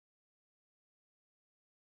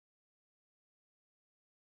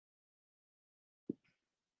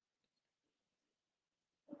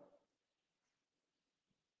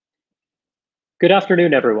Good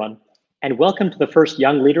afternoon, everyone, and welcome to the first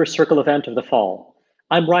Young Leaders Circle event of the fall.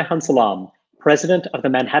 I'm Reihan Salam, president of the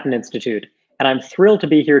Manhattan Institute, and I'm thrilled to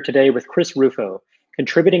be here today with Chris Rufo,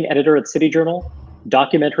 contributing editor at City Journal,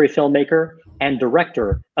 documentary filmmaker, and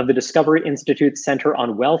director of the Discovery Institute's Center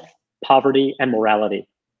on Wealth, Poverty, and Morality.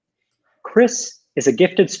 Chris is a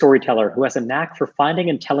gifted storyteller who has a knack for finding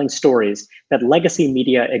and telling stories that legacy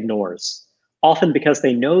media ignores, often because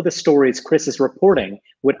they know the stories Chris is reporting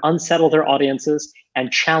would unsettle their audiences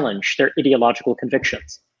and challenge their ideological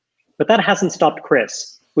convictions. But that hasn't stopped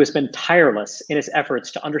Chris, who has been tireless in his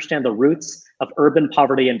efforts to understand the roots of urban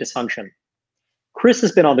poverty and dysfunction. Chris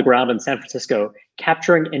has been on the ground in San Francisco,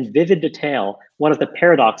 capturing in vivid detail one of the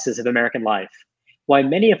paradoxes of American life: why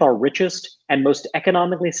many of our richest and most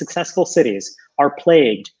economically successful cities are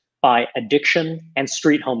plagued by addiction and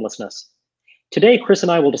street homelessness. Today, Chris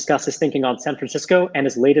and I will discuss his thinking on San Francisco and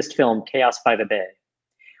his latest film, Chaos by the Bay.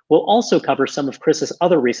 We'll also cover some of Chris's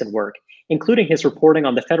other recent work, including his reporting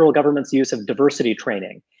on the federal government's use of diversity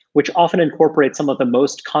training, which often incorporates some of the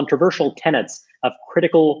most controversial tenets of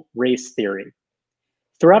critical race theory.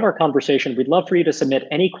 Throughout our conversation, we'd love for you to submit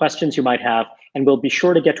any questions you might have, and we'll be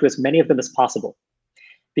sure to get to as many of them as possible.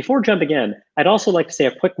 Before jumping in, I'd also like to say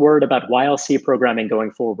a quick word about YLC programming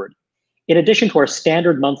going forward. In addition to our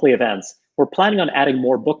standard monthly events, we're planning on adding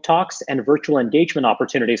more book talks and virtual engagement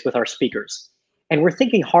opportunities with our speakers. And we're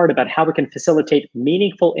thinking hard about how we can facilitate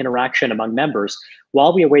meaningful interaction among members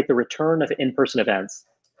while we await the return of in-person events.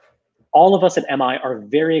 All of us at MI are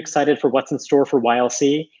very excited for what's in store for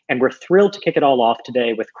YLC, and we're thrilled to kick it all off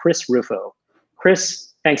today with Chris Rufo.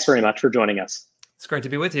 Chris, thanks very much for joining us. It's great to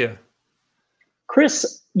be with you.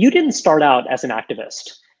 Chris, you didn't start out as an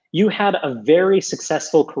activist. You had a very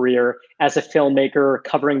successful career as a filmmaker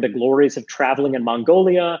covering the glories of traveling in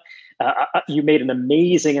Mongolia. You made an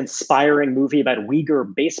amazing, inspiring movie about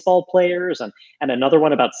Uyghur baseball players and another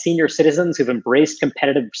one about senior citizens who've embraced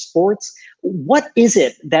competitive sports. What is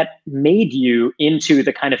it that made you into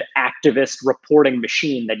the kind of activist reporting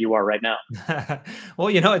machine that you are right now? Well,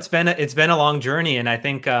 it's been a long journey, and I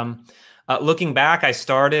think looking back, I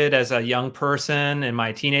started as a young person in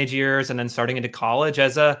my teenage years, and then starting into college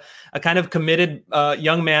as a kind of committed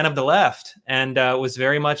young man of the left, and was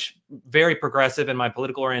very progressive in my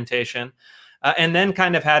political orientation, and then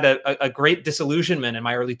kind of had a great disillusionment in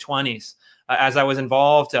my early 20s as I was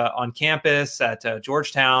involved on campus at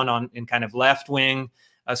Georgetown in kind of left-wing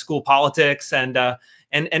school politics, and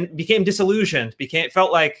became disillusioned.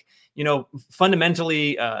 Felt like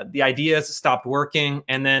fundamentally the ideas stopped working,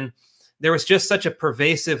 and then there was just such a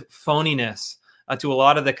pervasive phoniness to a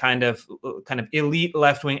lot of the kind of elite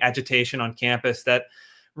left-wing agitation on campus that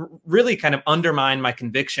really kind of undermined my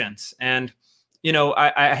convictions. And,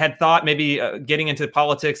 I had thought maybe getting into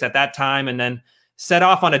politics at that time, and then set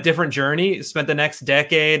off on a different journey. Spent the next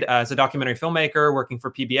decade as a documentary filmmaker, working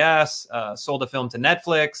for PBS, sold a film to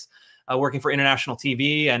Netflix, working for international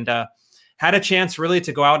TV, and had a chance really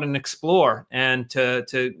to go out and explore and to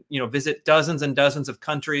visit dozens and dozens of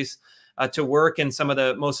countries, to work in some of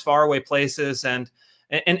the most faraway places. And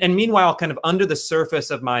meanwhile, kind of under the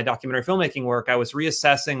surface of my documentary filmmaking work, I was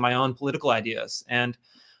reassessing my own political ideas, and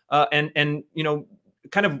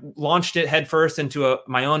kind of launched it headfirst into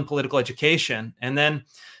my own political education, and then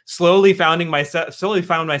slowly found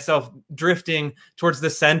myself drifting towards the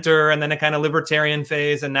center, and then a kind of libertarian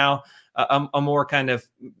phase, and now a more kind of,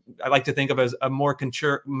 I like to think of as a more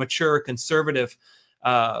mature conservative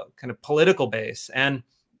kind of political base. And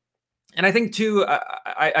I think too,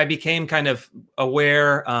 I became kind of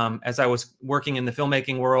aware as I was working in the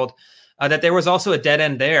filmmaking world that there was also a dead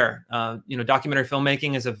end there. Documentary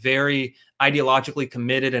filmmaking is a very ideologically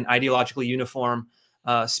committed and ideologically uniform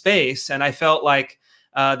space, and I felt like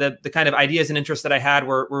the kind of ideas and interests that I had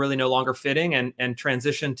were really no longer fitting, and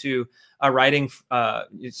transitioned to writing,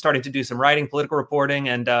 starting to do some writing, political reporting,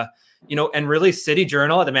 and and really City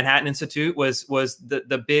Journal at the Manhattan Institute was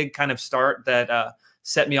the big kind of start that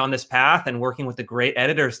set me on this path, and working with the great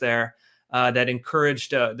editors there that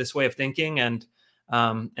encouraged this way of thinking. And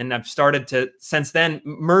I've started to, since then,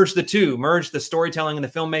 merge the storytelling and the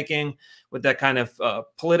filmmaking with that kind of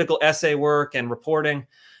political essay work and reporting.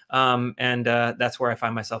 And that's where I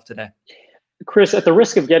find myself today. Chris, at the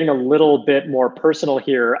risk of getting a little bit more personal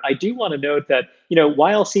here, I do want to note that,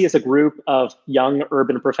 YLC is a group of young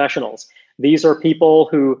urban professionals. These are people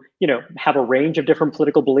who, have a range of different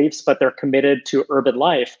political beliefs, but they're committed to urban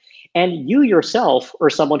life. And you yourself are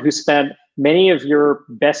someone who spent many of your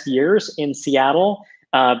best years in Seattle,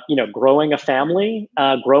 growing a family,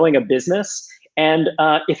 growing a business. And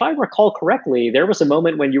if I recall correctly, there was a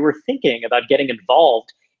moment when you were thinking about getting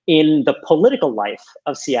involved in the political life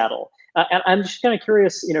of Seattle. And I'm just kind of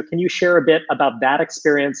curious, can you share a bit about that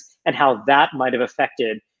experience and how that might have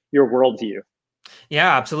affected your worldview?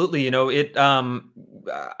 Yeah, absolutely.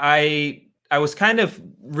 I was kind of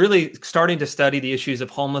really starting to study the issues of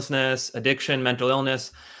homelessness, addiction, mental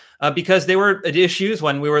illness, because they were issues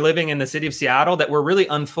when we were living in the city of Seattle that were really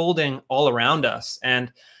unfolding all around us.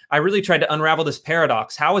 And I really tried to unravel this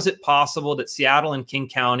paradox. How is it possible that Seattle and King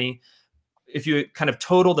County, if you kind of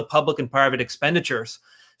total the public and private expenditures,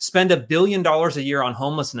 spend $1 billion a year on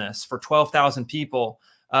homelessness for 12,000 people,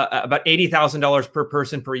 about $80,000 per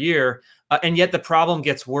person per year, and yet the problem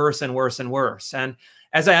gets worse and worse and worse. And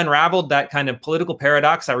as I unraveled that kind of political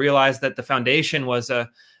paradox, I realized that the foundation was a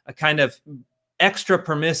kind of extra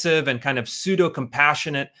permissive and kind of pseudo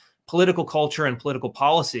compassionate political culture and political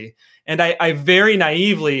policy. And I very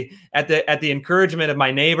naively, at the encouragement of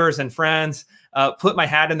my neighbors and friends, put my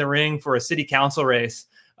hat in the ring for a city council race,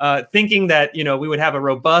 thinking that we would have a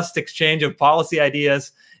robust exchange of policy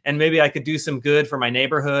ideas, and maybe I could do some good for my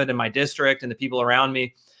neighborhood and my district and the people around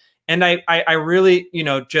me. And I really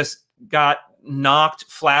just got knocked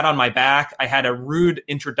flat on my back. I had a rude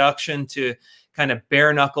introduction to kind of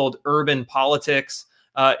bare-knuckled urban politics.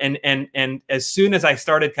 And as soon as I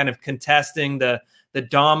started kind of contesting the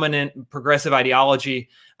dominant progressive ideology,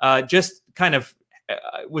 just kind of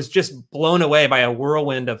was just blown away by a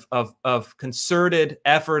whirlwind of concerted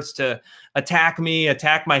efforts to attack me,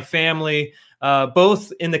 attack my family,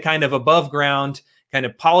 both in the kind of above ground kind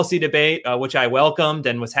of policy debate, which I welcomed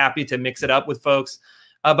and was happy to mix it up with folks.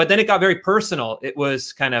 But then it got very personal. It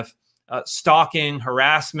was kind of stalking,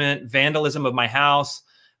 harassment, vandalism of my house,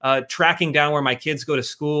 tracking down where my kids go to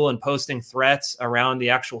school and posting threats around the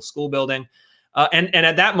actual school building. And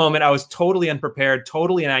at that moment, I was totally unprepared,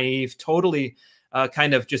 totally naive, totally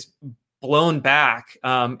kind of just blown back,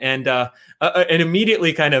 and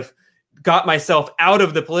immediately kind of got myself out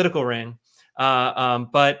of the political ring.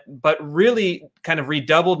 But really kind of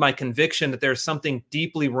redoubled my conviction that there's something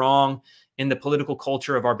deeply wrong in the political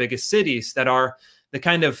culture of our biggest cities that are the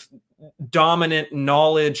kind of dominant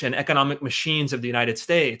knowledge and economic machines of the United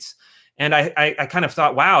States. And I kind of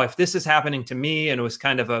thought, wow, if this is happening to me, and it was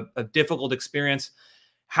kind of a difficult experience,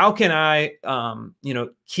 how can I,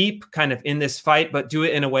 keep kind of in this fight, but do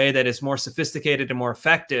it in a way that is more sophisticated and more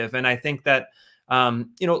effective? And I think that,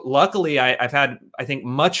 luckily I've had, I think,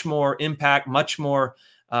 much more impact, much more,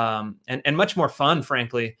 and much more fun,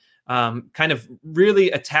 frankly, kind of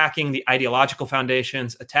really attacking the ideological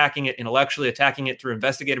foundations, attacking it intellectually, attacking it through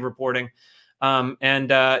investigative reporting.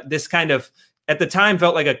 This kind of, at the time,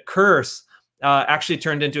 felt like a curse, actually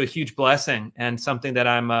turned into a huge blessing, and something that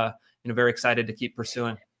I'm very excited to keep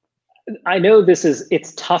pursuing. I know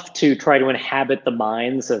it's tough to try to inhabit the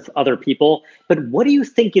minds of other people, but what do you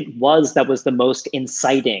think it was that was the most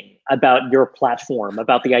inciting about your platform,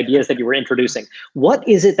 about the ideas that you were introducing? What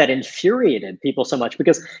is it that infuriated people so much?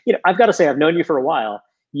 Because, I've got to say, I've known you for a while.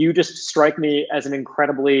 You just strike me as an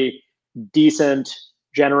incredibly decent,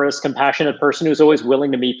 generous, compassionate person who's always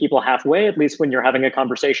willing to meet people halfway. At least when you're having a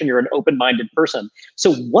conversation, you're an open-minded person.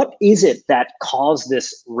 So what is it that caused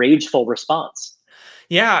this rageful response?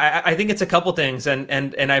 Yeah, I think it's a couple things, and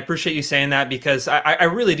I appreciate you saying that, because I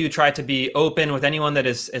really do try to be open with anyone that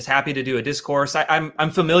is happy to do a discourse.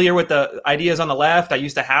 I'm familiar with the ideas on the left. I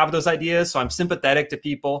used to have those ideas, so I'm sympathetic to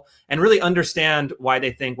people and really understand why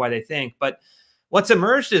they think. But what's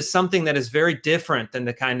emerged is something that is very different than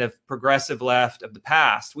the kind of progressive left of the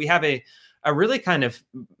past. We have a really kind of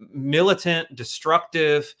militant,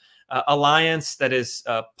 destructive alliance that is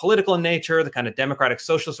political in nature, the kind of democratic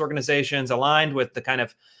socialist organizations aligned with the kind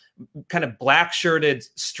of black-shirted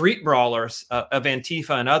street brawlers of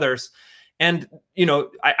Antifa and others. And,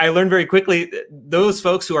 I learned very quickly that those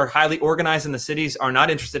folks who are highly organized in the cities are not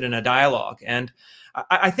interested in a dialogue. And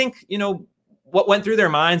I think, what went through their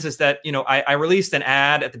minds is that, I released an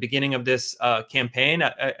ad at the beginning of this campaign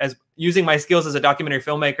as using my skills as a documentary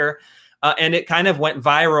filmmaker, and it kind of went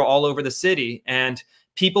viral all over the city. And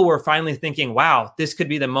people were finally thinking, wow, this could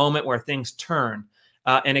be the moment where things turn.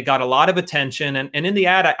 And it got a lot of attention. And in the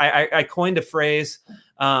ad, I coined a phrase,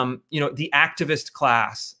 the activist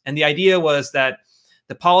class. And the idea was that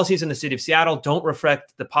the policies in the city of Seattle don't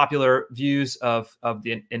reflect the popular views of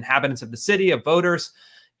the inhabitants of the city, of voters.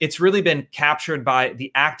 It's really been captured by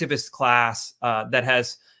the activist class that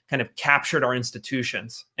has kind of captured our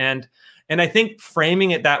institutions. And I think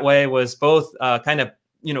framing it that way was both kind of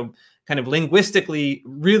linguistically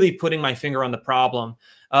really putting my finger on the problem.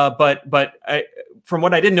 But from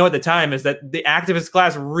what I didn't know at the time is that the activist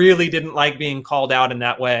class really didn't like being called out in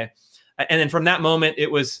that way. And then from that moment,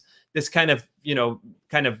 it was this kind of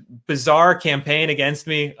bizarre campaign against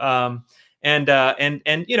me.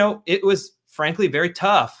 And you know, it was frankly very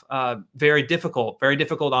tough, very difficult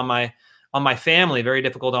on my family, very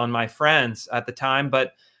difficult on my friends at the time,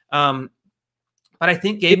 but I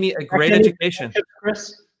think gave me a great education.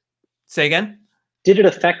 Chris? Say again? Did it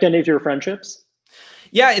affect any of your friendships?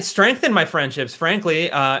 Yeah, it strengthened my friendships, frankly,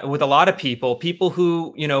 with a lot of people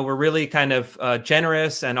who, you know, were really kind of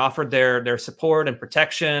generous and offered their support and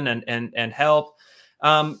protection and help.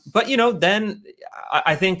 But, you know, then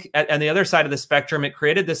I think on the other side of the spectrum, it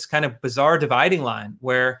created this kind of bizarre dividing line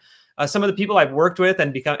where some of the people I've worked with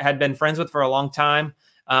and had been friends with for a long time,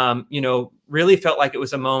 you know, really felt like it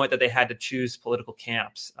was a moment that they had to choose political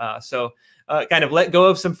camps. So kind of let go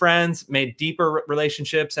of some friends, made deeper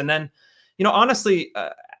relationships. And then, you know, honestly,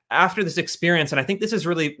 after this experience, and I think this is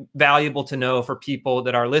really valuable to know for people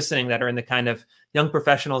that are listening, that are in the kind of young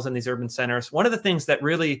professionals in these urban centers, one of the things that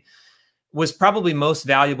really was probably most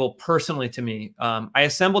valuable personally to me, I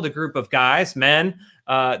assembled a group of guys, men,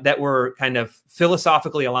 that were kind of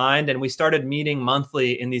philosophically aligned, and we started meeting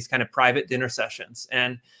monthly in these kind of private dinner sessions.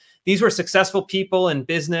 And these were successful people in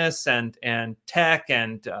business and tech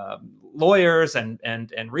and lawyers and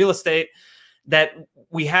real estate, that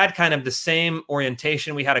we had kind of the same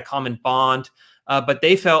orientation. We had a common bond, but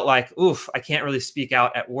they felt like, oof, I can't really speak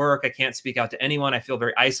out at work. I can't speak out to anyone. I feel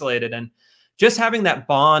very isolated. And just having that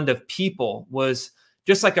bond of people was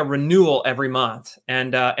just like a renewal every month,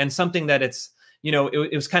 and something that it's, you know,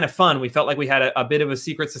 it was kind of fun. We felt like we had a bit of a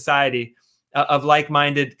secret society of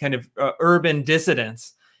like-minded kind of urban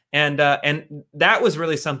dissidents. And that was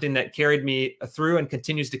really something that carried me through and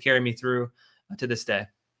continues to carry me through to this day.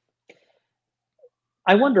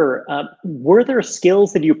 I wonder, were there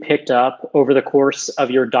skills that you picked up over the course of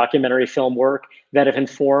your documentary film work that have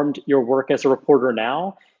informed your work as a reporter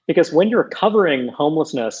now? Because when you're covering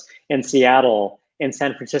homelessness in Seattle, in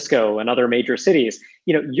San Francisco, and other major cities,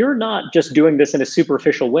 you know, you're not just doing this in a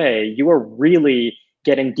superficial way. You are really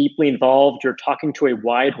getting deeply involved. You're talking to a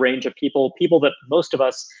wide range of people that most of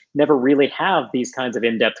us never really have these kinds of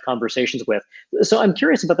in-depth conversations with. So I'm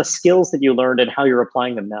curious about the skills that you learned and how you're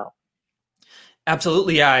applying them now.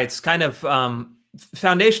 Absolutely. Yeah. It's kind of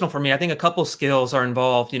foundational for me. I think a couple skills are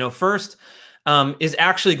involved. You know, first is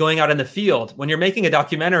actually going out in the field. When you're making a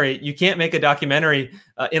documentary, you can't make a documentary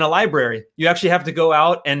in a library. You actually have to go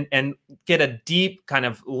out and get a deep kind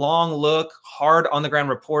of long look, hard on the ground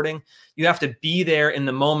reporting. You have to be there in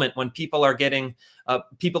the moment when people are getting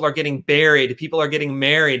buried, people are getting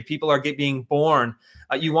married, people are being born.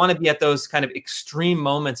 You want to be at those kind of extreme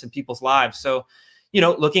moments in people's lives. So, you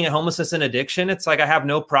know, looking at homelessness and addiction, it's like I have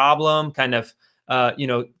no problem kind of, you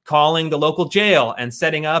know, calling the local jail and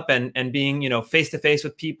setting up and being, you know, face to face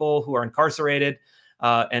with people who are incarcerated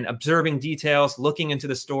and observing details, looking into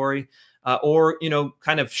the story, or, you know,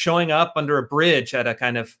 kind of showing up under a bridge at a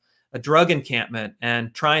kind of a drug encampment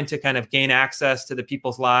and trying to kind of gain access to the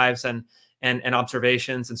people's lives and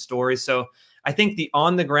observations and stories. So I think the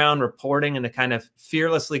on the ground reporting and the kind of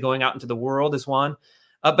fearlessly going out into the world is one.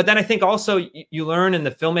 But then I think also you learn in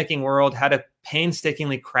the filmmaking world how to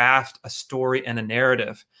painstakingly craft a story and a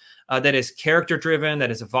narrative that is character driven,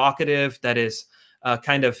 that is evocative, that is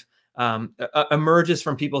kind of emerges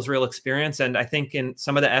from people's real experience. And I think in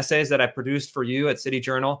some of the essays that I produced for you at City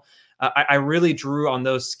Journal, I really drew on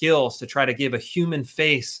those skills to try to give a human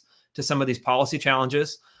face to some of these policy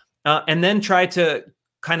challenges, and then try to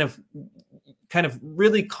kind of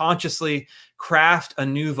really consciously craft a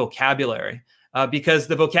new vocabulary. Because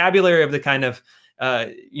the vocabulary of the kind of,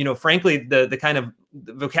 you know, frankly, the kind of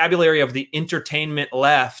the vocabulary of the entertainment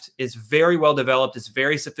left is very well developed, is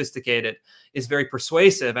very sophisticated, is very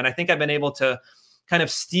persuasive. And I think I've been able to kind of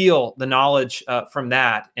steal the knowledge from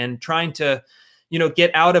that and trying to, you know,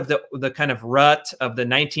 get out of the kind of rut of the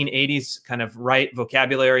 1980s kind of right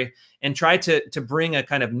vocabulary and try to bring a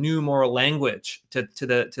kind of new moral language to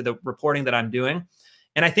the reporting that I'm doing.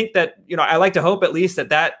 And I think that, you know, I like to hope at least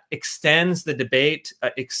that extends the debate,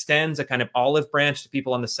 extends a kind of olive branch to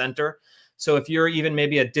people on the center. So if you're even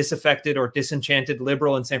maybe a disaffected or disenchanted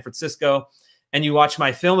liberal in San Francisco and you watch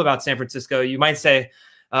my film about San Francisco, you might say,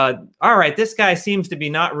 all right, this guy seems to be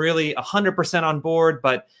not really 100% on board,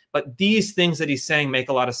 but these things that he's saying make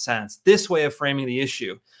a lot of sense. This way of framing the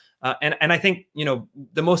issue. And I think, you know,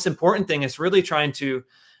 the most important thing is really trying to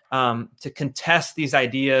contest these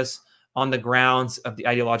ideas on the grounds of the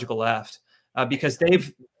ideological left, because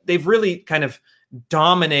they've really kind of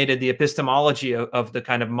dominated the epistemology of the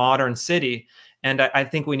kind of modern city. And I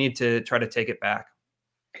think we need to try to take it back.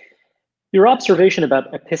 Your observation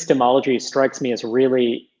about epistemology strikes me as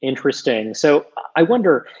really interesting. So I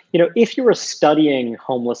wonder, you know, if you were studying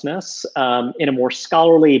homelessness in a more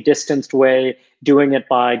scholarly, distanced way, doing it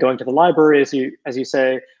by going to the library, as you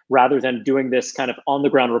say, rather than doing this kind of on the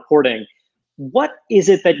ground reporting. What is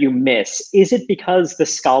it that you miss? Is it because the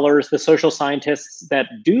scholars, the social scientists that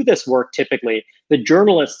do this work typically, the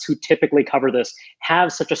journalists who typically cover this,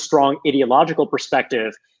 have such a strong ideological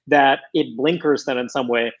perspective that it blinkers them in some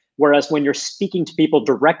way? Whereas when you're speaking to people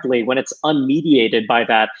directly, when it's unmediated by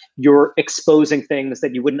that, you're exposing things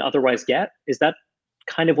that you wouldn't otherwise get? Is that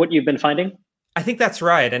kind of what you've been finding? I think that's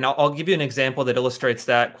right. And I'll give you an example that illustrates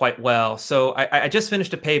that quite well. So I just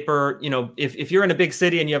finished a paper. If you're in a big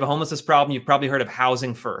city and you have a homelessness problem, you've probably heard of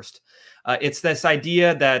housing first. It's this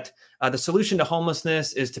idea that the solution to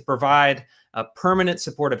homelessness is to provide permanent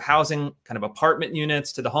supportive housing, kind of apartment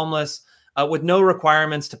units to the homeless with no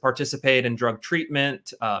requirements to participate in drug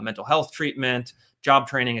treatment, mental health treatment, job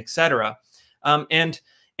training, et cetera.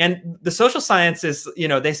 And the social sciences,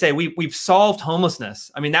 they say we've solved homelessness.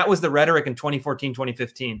 I mean, that was the rhetoric in 2014,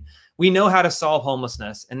 2015. We know how to solve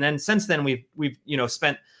homelessness. And then since then, we've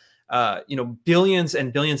spent, billions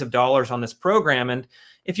and billions of dollars on this program. And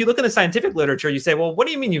if you look at the scientific literature, you say, well, what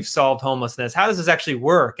do you mean you've solved homelessness? How does this actually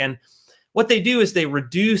work? And what they do is they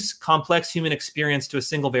reduce complex human experience to a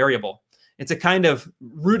single variable. It's a kind of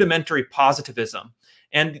rudimentary positivism.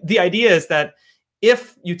 And the idea is that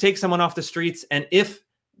if you take someone off the streets and if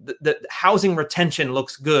the housing retention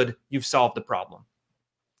looks good, you've solved the problem.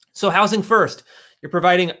 So housing first, you're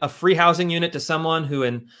providing a free housing unit to someone who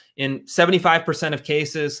in 75% of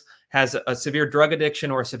cases has a severe drug addiction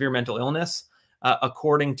or a severe mental illness,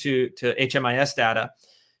 according to HMIS data.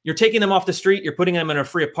 You're taking them off the street, you're putting them in a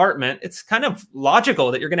free apartment. It's kind of logical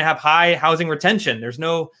that you're going to have high housing retention. There's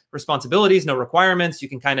no responsibilities, no requirements. You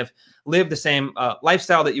can kind of live the same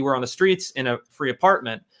lifestyle that you were on the streets in a free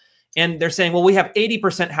apartment. And they're saying, well, we have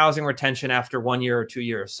 80% housing retention after 1 year or 2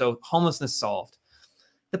 years. So homelessness solved.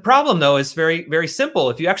 The problem, though, is very, very simple.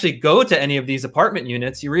 If you actually go to any of these apartment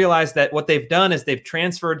units, you realize that what they've done is they've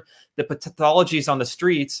transferred the pathologies on the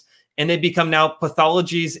streets, and they become now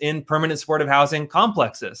pathologies in permanent supportive housing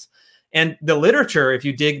complexes. And the literature, if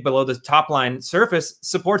you dig below the top line surface,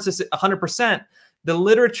 supports this 100%. The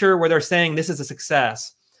literature where they're saying this is a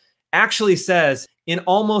success actually says in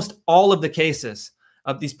almost all of the cases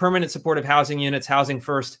of these permanent supportive housing units, housing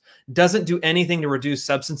first, doesn't do anything to reduce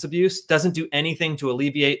substance abuse, doesn't do anything to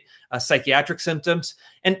alleviate psychiatric symptoms,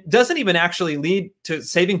 and doesn't even actually lead to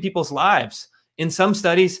saving people's lives. In some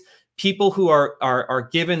studies, people who are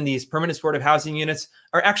given these permanent supportive housing units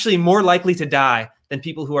are actually more likely to die than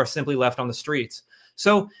people who are simply left on the streets.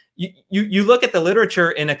 So you look at the literature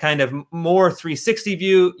in a kind of more 360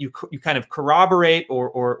 view, you kind of corroborate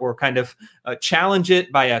or kind of challenge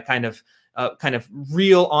it by a kind of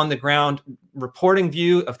real on the ground reporting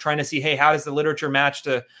view of trying to see, hey, how does the literature match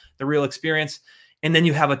to the real experience? And then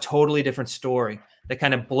you have a totally different story that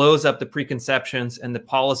kind of blows up the preconceptions and the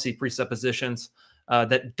policy presuppositions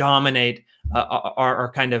that dominate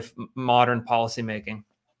our kind of modern policymaking.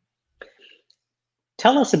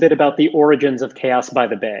 Tell us a bit about the origins of Chaos by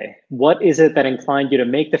the Bay. What is it that inclined you to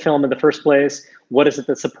make the film in the first place? What is it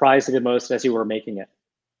that surprised you the most as you were making it?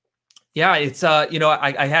 Yeah, it's I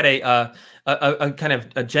had a kind of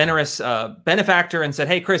a generous benefactor and said,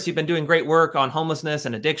 hey, Chris, you've been doing great work on homelessness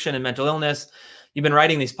and addiction and mental illness. You've been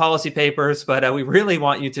writing these policy papers, but we really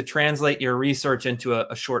want you to translate your research into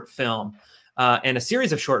a short film and a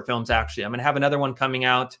series of short films. Actually, I'm going to have another one coming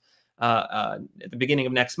out at the beginning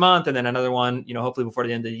of next month, and then another one, hopefully before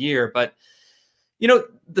the end of the year. But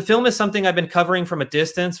the film is something I've been covering from a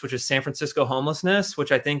distance, which is San Francisco homelessness,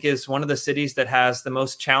 which I think is one of the cities that has the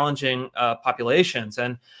most challenging populations.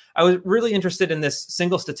 And I was really interested in this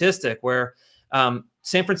single statistic where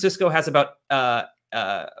San Francisco has about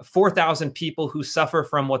 4,000 people who suffer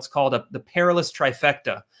from what's called the perilous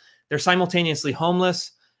trifecta. They're simultaneously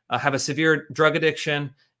homeless, have a severe drug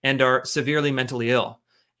addiction, and are severely mentally ill.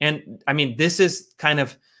 And I mean, this is kind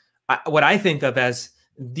of what I think of as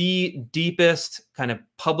the deepest kind of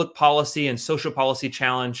public policy and social policy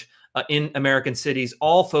challenge in American cities,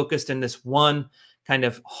 all focused in this one kind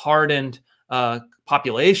of hardened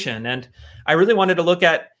population. And I really wanted to look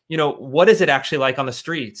at, what is it actually like on the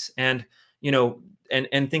streets? And,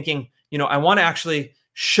 and thinking, I want to actually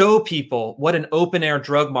show people what an open air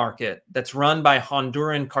drug market that's run by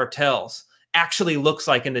Honduran cartels actually looks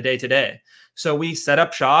like in the day to day. So we set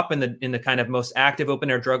up shop in the kind of most active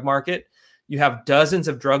open air drug market. You have dozens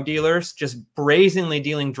of drug dealers just brazenly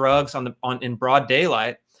dealing drugs in broad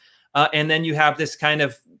daylight. And then you have this kind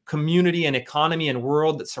of community and economy and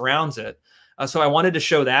world that surrounds it. So I wanted to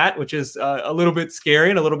show that, which is a little bit scary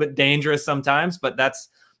and a little bit dangerous sometimes, but that's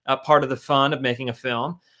part of the fun of making a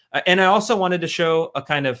film. And I also wanted to show a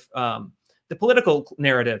kind of the political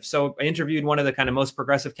narrative. So I interviewed one of the kind of most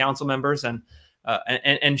progressive council members, and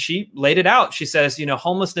she laid it out. She says, you know,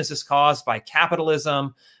 homelessness is caused by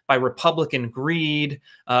capitalism, by Republican greed,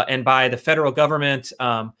 and by the federal government,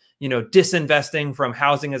 you know, disinvesting from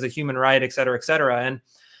housing as a human right, et cetera, et cetera. And,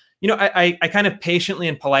 you know, I kind of patiently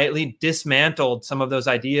and politely dismantled some of those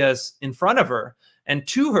ideas in front of her and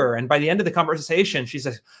to her. And by the end of the conversation, she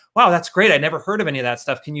says, wow, that's great. I never heard of any of that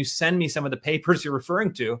stuff. Can you send me some of the papers you're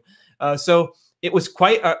referring to? So it was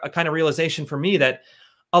quite a kind of realization for me that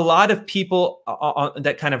a lot of people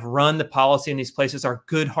that kind of run the policy in these places are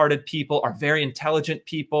good-hearted people, are very intelligent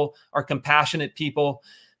people, are compassionate people,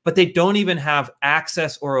 but they don't even have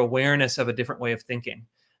access or awareness of a different way of thinking.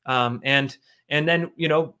 And then, you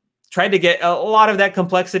know, tried to get a lot of that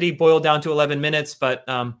complexity boiled down to 11 minutes. But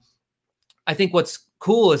I think what's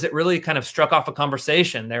cool is it really kind of struck off a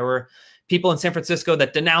conversation. There were people in San Francisco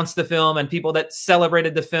that denounced the film and people that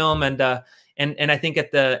celebrated the film. And I think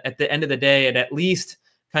at the end of the day, it at least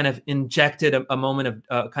kind of injected a moment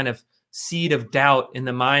of kind of seed of doubt in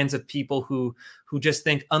the minds of people who just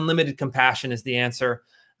think unlimited compassion is the answer.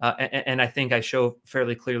 And I think I show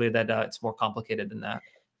fairly clearly that it's more complicated than that.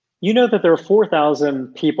 You know that there are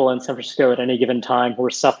 4,000 people in San Francisco at any given time who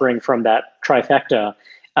are suffering from that trifecta.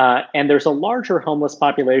 And there's a larger homeless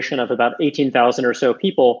population of about 18,000 or so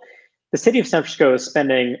people. The city of San Francisco is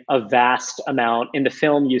spending a vast amount. In the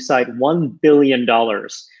film, you cite $1 billion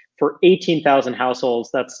for 18,000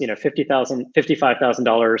 households. That's, you know,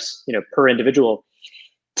 $55,000, you know, per individual.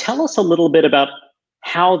 Tell us a little bit about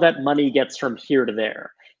how that money gets from here to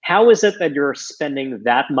there. How is it that you're spending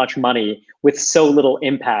that much money with so little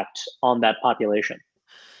impact on that population?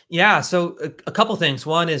 Yeah, so a couple things.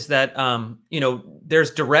 One is that, you know, there's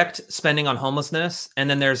direct spending on homelessness, and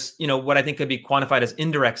then there's, you know, what I think could be quantified as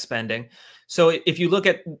indirect spending. So if you look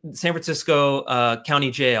at San Francisco County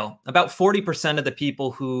Jail, about 40% of the people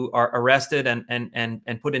who are arrested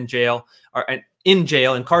and put in jail,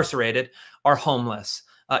 incarcerated, are homeless.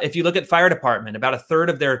 If you look at fire department, about a third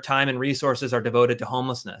of their time and resources are devoted to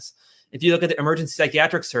homelessness. If you look at the emergency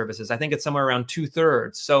psychiatric services, I think it's somewhere around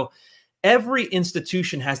 2/3. So every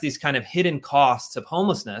institution has these kind of hidden costs of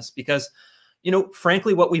homelessness because, you know,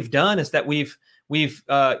 frankly, what we've done is that we've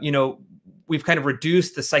kind of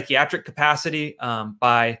reduced the psychiatric capacity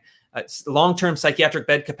by long-term psychiatric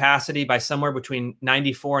bed capacity by somewhere between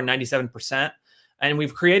 94 and 97%. And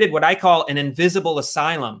we've created what I call an invisible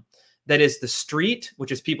asylum. That is the street,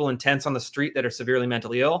 which is people in tents on the street that are severely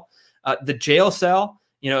mentally ill. The jail cell,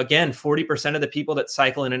 you know, again, 40% of the people that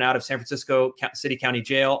cycle in and out of San Francisco City County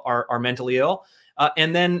Jail are mentally ill.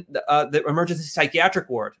 And then the emergency psychiatric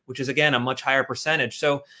ward, which is, again, a much higher percentage.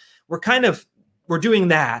 So we're doing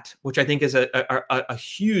that, which I think is a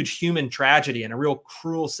huge human tragedy and a real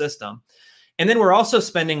cruel system. And then we're also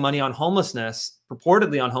spending money on homelessness,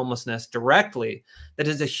 purportedly on homelessness directly. That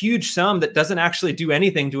is a huge sum that doesn't actually do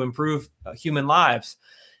anything to improve human lives.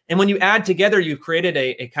 And when you add together, you've created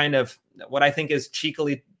a kind of what I think is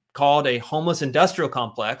cheekily called a homeless industrial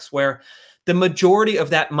complex, where the majority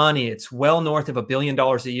of that money, it's well north of $1 billion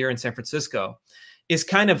a year in San Francisco, is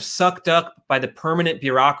kind of sucked up by the permanent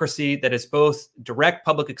bureaucracy that is both direct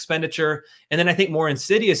public expenditure and then I think more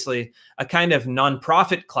insidiously, a kind of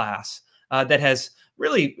nonprofit class that has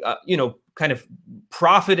really, you know, kind of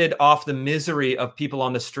profited off the misery of people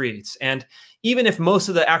on the streets. And even if most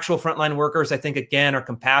of the actual frontline workers, I think, again, are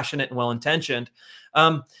compassionate and well-intentioned,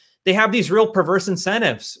 they have these real perverse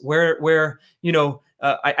incentives where you know,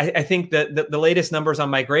 I think that the latest numbers on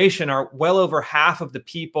migration are well over half of the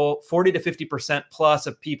people, 40 to 50% plus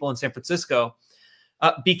of people in San Francisco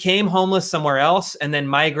became homeless somewhere else and then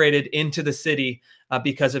migrated into the city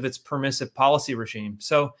because of its permissive policy regime.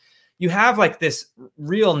 So you have like this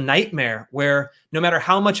real nightmare where no matter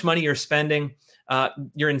how much money you're spending,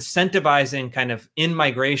 you're incentivizing kind of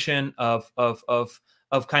in-migration of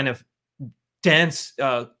kind of dense,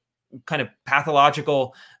 kind of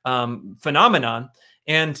pathological phenomenon.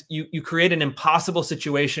 And you create an impossible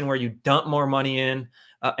situation where you dump more money in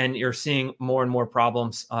and you're seeing more and more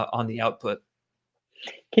problems on the output.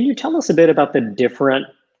 Can you tell us a bit about the different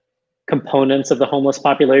components of the homeless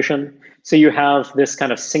population? So you have this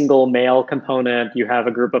kind of single male component. You have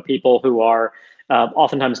a group of people who are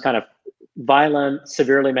oftentimes kind of violent,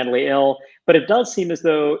 severely mentally ill. But it does seem as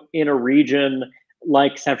though in a region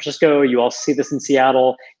like San Francisco, you also see this in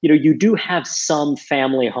Seattle, you know, you do have some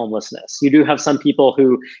family homelessness. You do have some people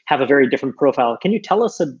who have a very different profile. Can you tell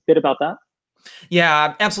us a bit about that?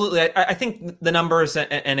 Yeah, absolutely. I think the numbers,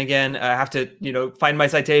 and again, I have to, you know, find my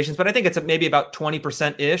citations, but I think it's maybe about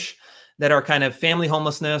 20%-ish that are kind of family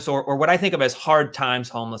homelessness or what I think of as hard times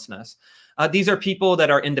homelessness. These are people that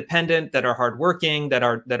are independent, that are hardworking, that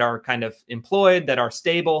are kind of employed, that are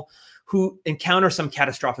stable, who encounter some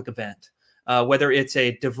catastrophic event, whether it's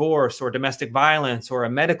a divorce or domestic violence or a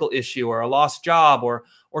medical issue or a lost job or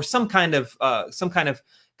some kind of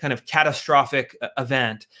catastrophic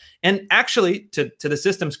event. And actually, to the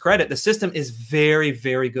system's credit, the system is very,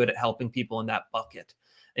 very good at helping people in that bucket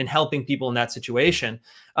and helping people in that situation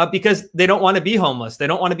because they don't want to be homeless. They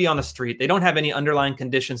don't want to be on the street. They don't have any underlying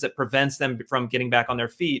conditions that prevents them from getting back on their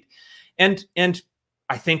feet. And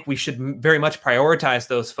I think we should very much prioritize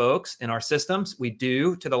those folks in our systems. We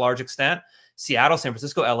do to the large extent. Seattle, San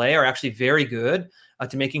Francisco, LA are actually very good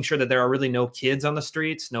to making sure that there are really no kids on the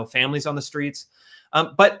streets, no families on the streets.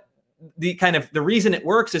 But the reason it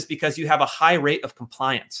works is because you have a high rate of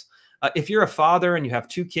compliance. If you're a father and you have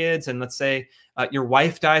 2 kids, and let's say your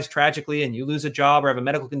wife dies tragically and you lose a job or have a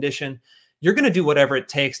medical condition, you're going to do whatever it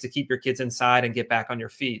takes to keep your kids inside and get back on your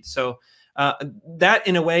feet. So that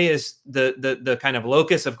in a way is the kind of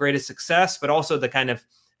locus of greatest success, but also the kind of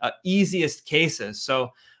easiest cases.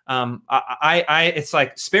 So it's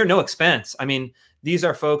like spare no expense. I mean, these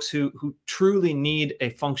are folks who truly need a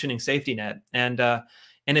functioning safety net, and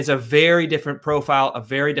it's a very different profile, a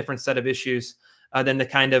very different set of issues than the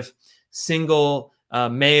kind of single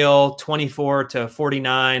male 24 to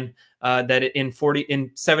 49 that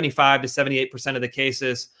in 75 to 78% of the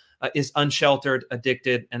cases is unsheltered,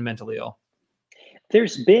 addicted, and mentally ill.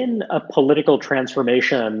 There's been a political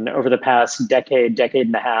transformation over the past decade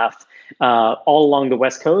and a half, all along the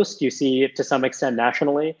West Coast. You see it to some extent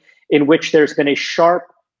nationally, in which there's been a sharp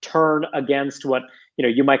turn against what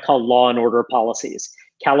you might call law and order policies.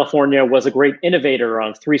 California was a great innovator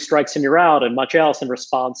on 3 strikes and you're out and much else in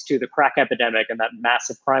response to the crack epidemic and that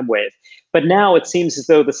massive crime wave. But now it seems as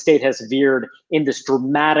though the state has veered in this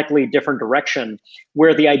dramatically different direction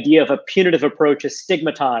where the idea of a punitive approach is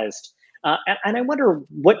stigmatized. And I wonder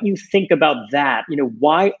what you think about that.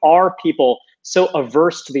 Why are people so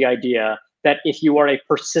averse to the idea that if you are a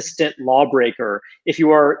persistent lawbreaker, if you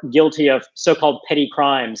are guilty of so-called petty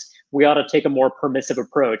crimes, we ought to take a more permissive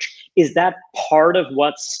approach? Is that part of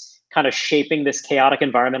what's kind of shaping this chaotic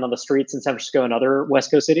environment on the streets in San Francisco and other West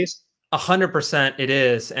Coast cities? 100% it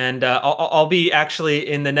is, and I'll be actually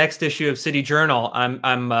in the next issue of City Journal.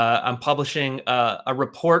 I'm publishing a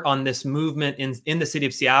report on this movement in the city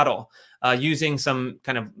of Seattle, using some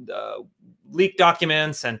kind of leaked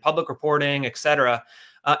documents and public reporting, et cetera.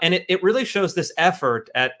 And it really shows this effort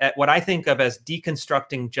at what I think of as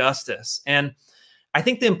deconstructing justice. And I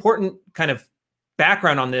think the important kind of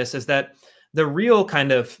background on this is that the real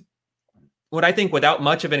kind of, what I think without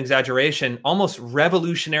much of an exaggeration, almost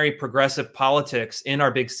revolutionary progressive politics in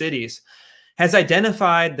our big cities has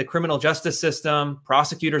identified the criminal justice system,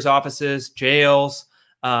 prosecutors' offices, jails,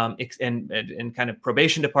 and kind of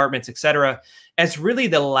probation departments, et cetera, as really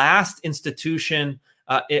the last institution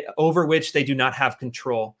over which they do not have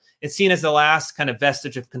control. It's seen as the last kind of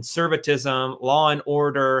vestige of conservatism, law and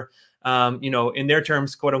order, in their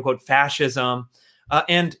terms, quote unquote, fascism.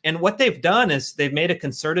 And what they've done is they've made a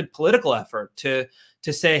concerted political effort to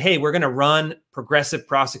say, hey, we're going to run progressive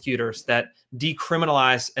prosecutors that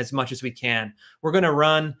decriminalize as much as we can. We're going to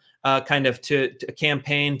run kind of to a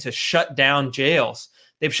campaign to shut down jails.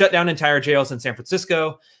 They've shut down entire jails in San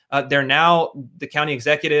Francisco. They're now, the county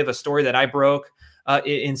executive, a story that I broke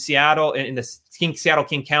in Seattle, in the Seattle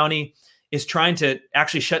King County, is trying to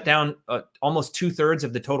actually shut down almost 2/3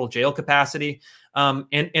 of the total jail capacity. And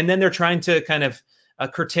then they're trying to kind of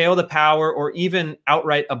curtail the power or even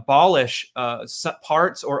outright abolish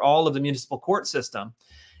parts or all of the municipal court system.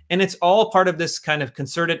 And it's all part of this kind of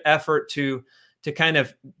concerted effort to kind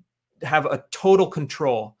of have a total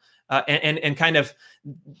control and kind of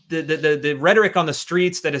the rhetoric on the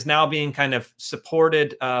streets that is now being kind of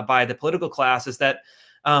supported by the political class is that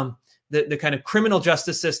the kind of criminal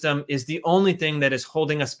justice system is the only thing that is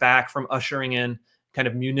holding us back from ushering in kind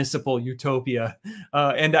of municipal utopia.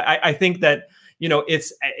 And I think that,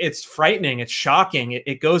 it's frightening. It's shocking.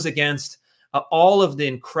 It goes against all of the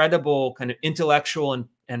incredible kind of intellectual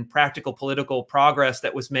and practical political progress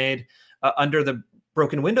that was made under the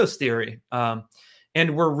broken windows theory.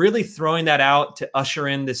 And we're really throwing that out to usher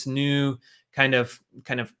in this new kind of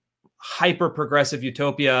hyper progressive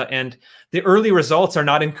utopia. And the early results are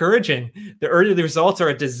not encouraging. The early results are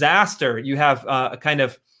a disaster. You have a kind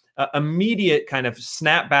of immediate kind of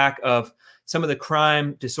snapback of some of the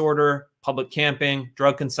crime, disorder, public camping,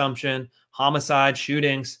 drug consumption, homicide,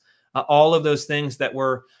 shootings, all of those things that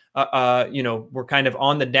were kind of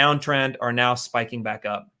on the downtrend are now spiking back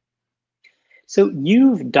up. So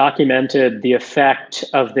you've documented the effect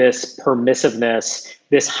of this permissiveness,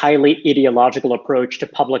 this highly ideological approach to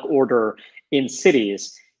public order in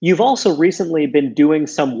cities. You've also recently been doing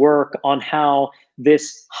some work on how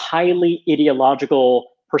this highly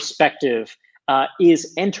ideological perspective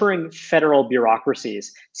is entering federal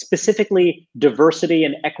bureaucracies, specifically diversity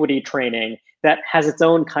and equity training that has its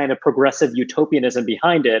own kind of progressive utopianism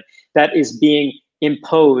behind it that is being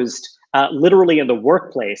imposed literally in the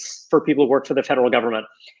workplace for people who work for the federal government.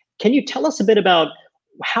 Can you tell us a bit about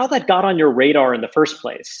how that got on your radar in the first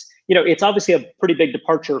place? You know, it's obviously a pretty big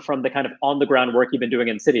departure from the kind of on the ground work you've been doing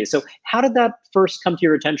in cities. So how did that first come to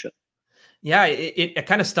your attention? Yeah, it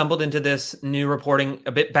kind of stumbled into this new reporting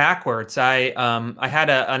a bit backwards. I had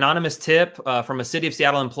an anonymous tip from a City of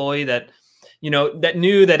Seattle employee that, that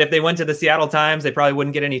knew that if they went to the Seattle Times, they probably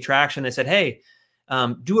wouldn't get any traction. They said, hey,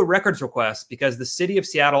 do a records request because the City of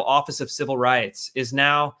Seattle Office of Civil Rights is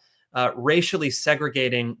now racially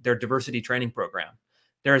segregating their diversity training program.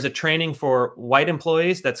 There is a training for white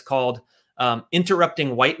employees that's called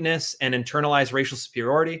Interrupting Whiteness and Internalized Racial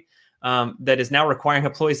Superiority. That is now requiring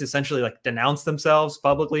employees to essentially like denounce themselves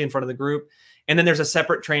publicly in front of the group. And then there's a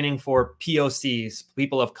separate training for POCs,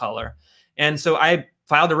 people of color. And so I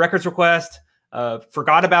filed a records request,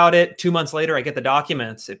 forgot about it. 2 months later, I get the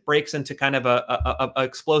documents. It breaks into kind of a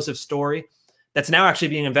explosive story that's now actually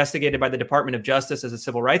being investigated by the Department of Justice as a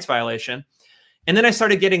civil rights violation. And then I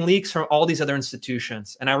started getting leaks from all these other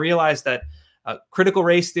institutions. And I realized that critical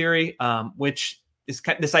race theory, which is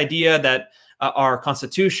this idea that our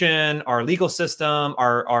Constitution, our legal system,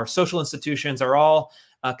 our social institutions are all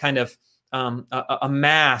kind of a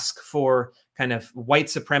mask for kind of white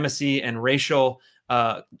supremacy and racial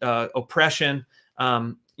oppression,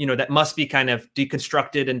 that must be kind of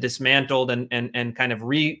deconstructed and dismantled and kind of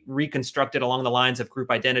reconstructed along the lines of group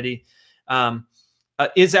identity,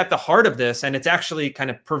 is at the heart of this. And it's actually kind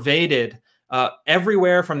of pervaded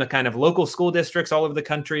everywhere from the kind of local school districts all over the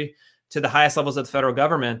country to the highest levels of the federal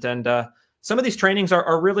government. And some of these trainings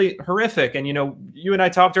are really horrific. And, you and I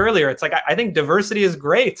talked earlier, it's like, I think diversity is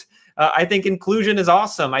great. I think inclusion is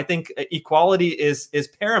awesome. I think equality is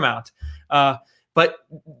paramount.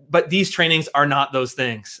 But these trainings are not those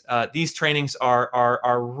things. These trainings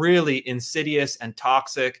are really insidious and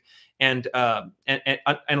toxic and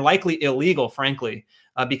likely illegal, frankly,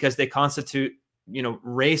 because they constitute,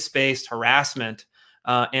 race-based harassment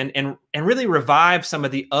and really revive some of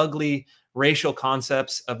the ugly racial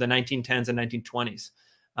concepts of the 1910s and 1920s.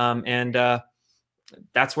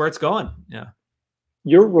 That's where it's going. Yeah.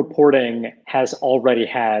 Your reporting has already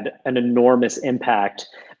had an enormous impact,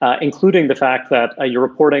 including the fact that your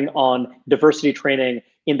reporting on diversity training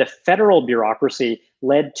in the federal bureaucracy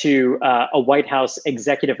led to a White House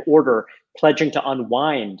executive order pledging to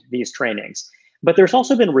unwind these trainings. But there's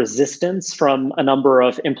also been resistance from a number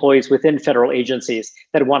of employees within federal agencies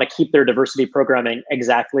that want to keep their diversity programming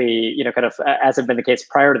exactly, kind of as had been the case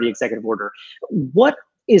prior to the executive order. What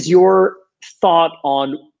is your thought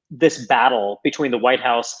on this battle between the White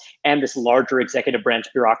House and this larger executive branch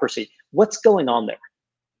bureaucracy? What's going on there?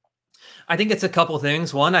 I think it's a couple of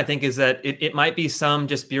things. One, I think, is that it might be some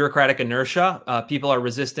just bureaucratic inertia. People are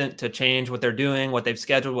resistant to change what they're doing, what they've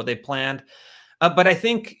scheduled, what they've planned. But I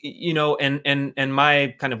think, and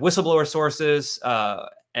my kind of whistleblower sources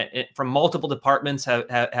from multiple departments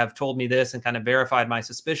have told me this and kind of verified my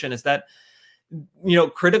suspicion is that,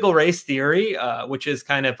 critical race theory, which is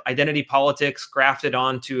kind of identity politics grafted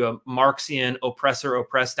onto a Marxian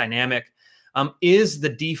oppressor-oppressed dynamic, is the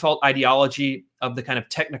default ideology of the kind of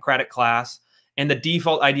technocratic class and the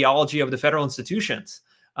default ideology of the federal institutions.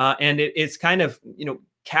 And it's kind of,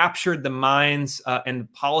 captured the minds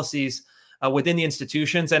and policies within the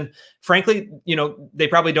institutions. And frankly, they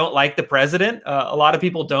probably don't like the president. A lot of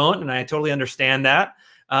people don't, and I totally understand that.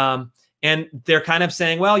 And they're kind of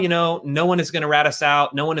saying, well, no one is going to rat us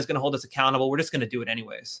out. No one is going to hold us accountable. We're just going to do it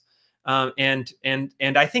anyways. And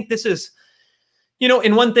I think this is,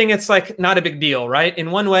 in one thing, it's like not a big deal, right?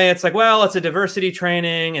 In one way, it's like, well, it's a diversity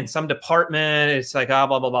training in some department. It's like, blah,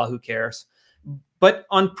 blah, blah, who cares? But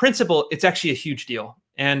on principle, it's actually a huge deal.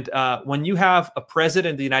 And when you have a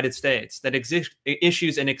president of the United States that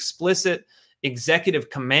issues an explicit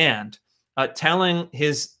executive command telling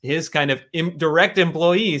his kind of direct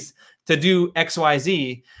employees to do X, Y,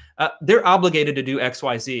 Z, they're obligated to do X,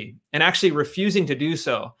 Y, Z. And actually refusing to do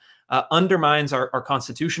so undermines our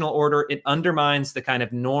constitutional order. It undermines the kind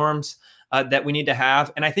of norms that we need to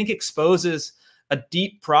have. And I think exposes a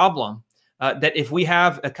deep problem that if we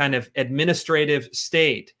have a kind of administrative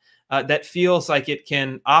state that feels like it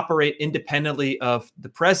can operate independently of the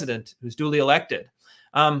president who's duly elected,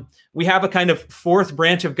 We have a kind of fourth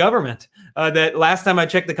branch of government that last time I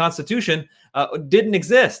checked the Constitution didn't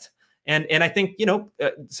exist. And I think,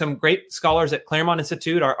 some great scholars at Claremont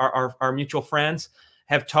Institute, our mutual friends,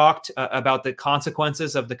 have talked about the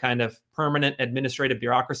consequences of the kind of permanent administrative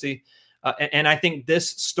bureaucracy. And I think this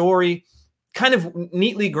story kind of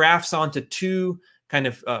neatly grafts onto two kind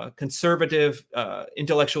of conservative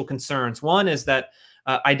intellectual concerns. One is that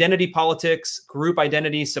identity politics, group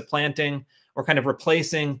identity supplanting or kind of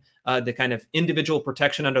replacing the kind of individual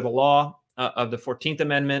protection under the law of the 14th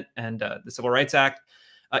Amendment and the Civil Rights Act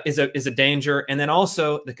is a danger. And then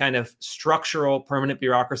also the kind of structural permanent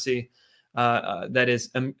bureaucracy that is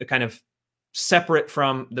kind of separate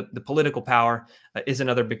from the political power is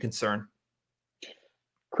another big concern.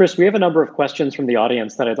 Chris, we have a number of questions from the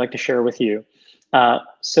audience that I'd like to share with you.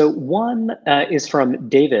 So one is from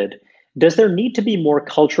David. Does there need to be more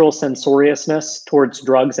cultural censoriousness towards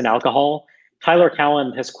drugs and alcohol? Tyler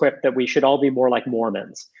Cowen has quipped that we should all be more like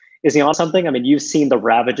Mormons. Is he on something? I mean, you've seen the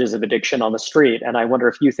ravages of addiction on the street, and I wonder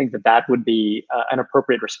if you think that that would be an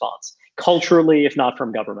appropriate response, culturally, if not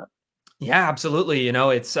from government. Yeah, absolutely.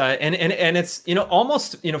 It's and it's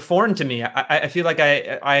almost foreign to me. I feel like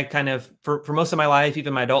I kind of for most of my life,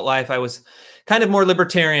 even my adult life, I was kind of more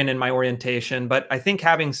libertarian in my orientation. But I think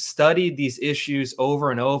having studied these issues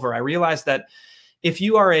over and over, I realized that if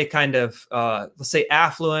you are a kind of let's say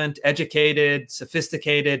affluent, educated,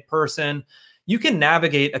 sophisticated person, you can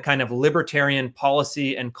navigate a kind of libertarian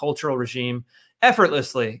policy and cultural regime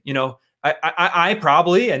effortlessly. I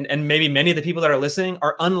probably, and maybe many of the people that are listening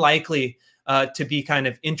are unlikely to be kind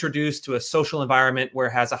of introduced to a social environment where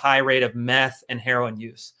it has a high rate of meth and heroin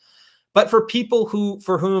use. But for people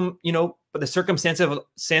for whom, the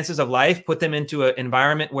circumstances of life put them into an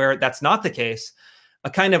environment where that's not the case, a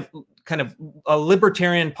kind of a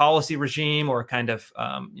libertarian policy regime or a kind of,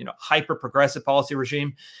 hyper progressive policy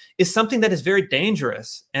regime is something that is very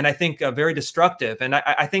dangerous and I think very destructive. And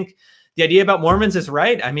I think the idea about Mormons is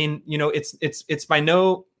right. I mean, it's by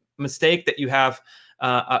no mistake that you have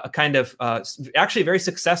a kind of actually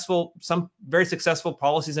some very successful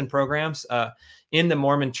policies and programs in the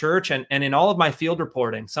Mormon Church and in all of my field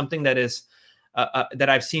reporting. Something that is that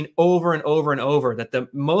I've seen over and over and over, that the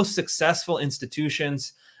most successful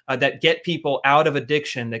institutions that get people out of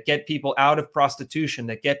addiction, that get people out of prostitution,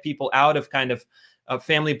 that get people out of kind of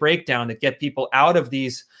family breakdown, that get people out of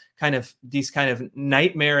these kind of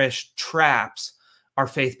nightmarish traps are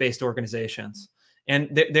faith-based organizations.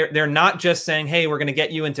 And they're not just saying, hey, we're going to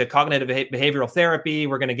get you into cognitive behavioral therapy.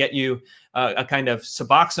 We're going to get you a kind of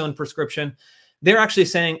Suboxone prescription. They're actually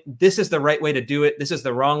saying, this is the right way to do it. This is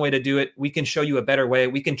the wrong way to do it. We can show you a better way.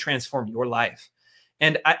 We can transform your life.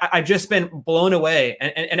 And I've just been blown away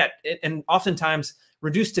and oftentimes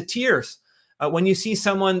reduced to tears when you see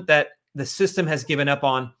someone that the system has given up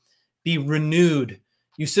on be renewed.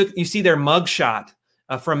 You see their mugshot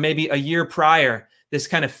from maybe a year prior, this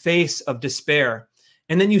kind of face of despair.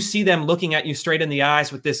 And then you see them looking at you straight in the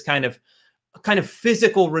eyes with this kind of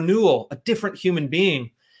physical renewal, a different human being.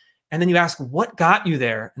 And then you ask, what got you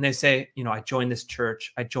there? And they say, I joined this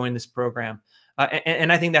church. I joined this program.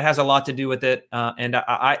 And I think that has a lot to do with it. And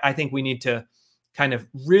I think we need to kind of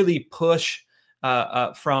really push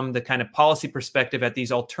from the kind of policy perspective at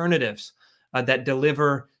these alternatives that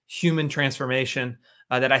deliver human transformation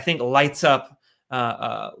that I think lights up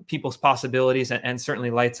people's possibilities and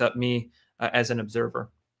certainly lights up me as an observer.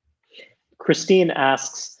 Christine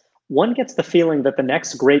asks, one gets the feeling that the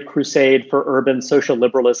next great crusade for urban social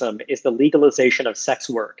liberalism is the legalization of sex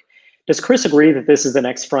work. Does Chris agree that this is the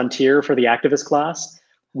next frontier for the activist class?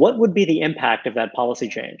 What would be the impact of that policy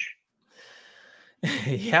change?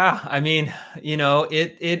 Yeah, I mean,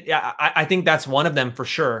 I think that's one of them for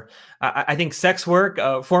sure. I think sex work,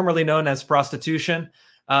 formerly known as prostitution,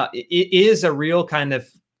 it is a real kind of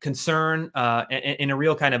concern and a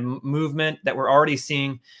real kind of movement that we're already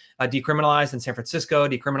seeing decriminalized in San Francisco,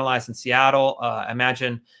 decriminalized in Seattle.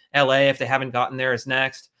 Imagine LA, if they haven't gotten there, is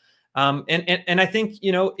next. And I think,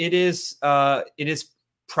 it is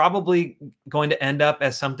probably going to end up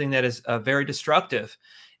as something that is very destructive.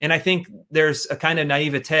 And I think there's a kind of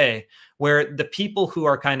naivete where the people who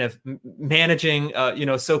are kind of managing,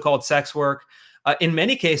 so-called sex work, in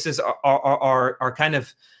many cases are kind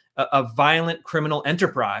of a violent criminal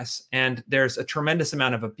enterprise. And there's a tremendous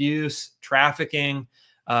amount of abuse, trafficking,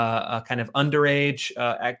 a kind of underage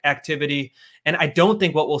activity. And I don't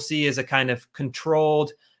think what we'll see is a kind of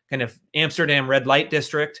controlled kind of Amsterdam red light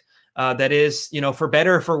district that is, for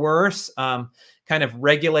better or for worse, kind of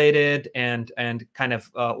regulated and kind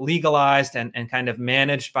of legalized and kind of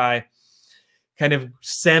managed by kind of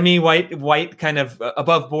semi-white kind of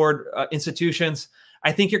above board institutions.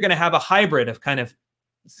 I think you're going to have a hybrid of kind of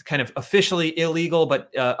officially illegal, but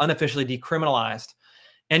unofficially decriminalized.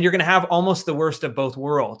 And you're going to have almost the worst of both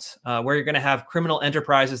worlds, where you're going to have criminal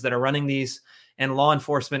enterprises that are running these, and law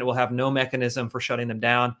enforcement will have no mechanism for shutting them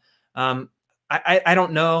down. I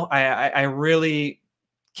don't know. I really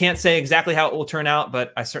can't say exactly how it will turn out,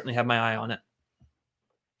 but I certainly have my eye on it.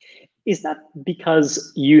 Is that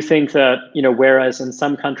because you think that, whereas in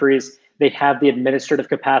some countries they have the administrative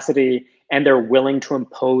capacity and they're willing to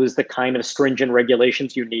impose the kind of stringent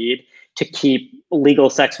regulations you need to keep legal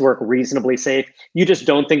sex work reasonably safe, you just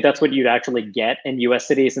don't think that's what you'd actually get in US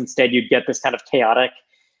cities? Instead, you'd get this kind of chaotic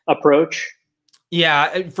approach?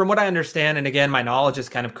 Yeah, from what I understand, and again, my knowledge is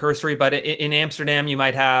kind of cursory, but in Amsterdam, you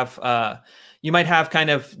might have kind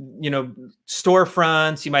of,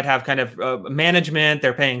 storefronts, you might have kind of management,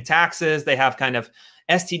 they're paying taxes, they have kind of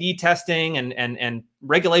STD testing and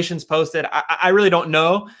regulations posted. I really don't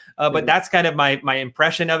know, but that's kind of my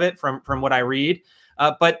impression of it from what I read.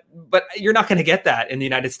 But you're not going to get that in the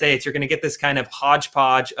United States. You're going to get this kind of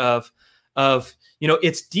hodgepodge of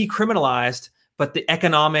it's decriminalized, but the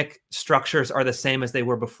economic structures are the same as they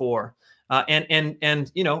were before.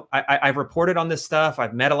 I've reported on this stuff.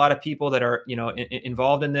 I've met a lot of people that are,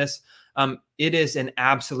 involved in this. It is an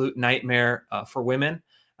absolute nightmare for women.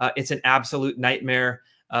 It's an absolute nightmare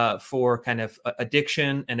for kind of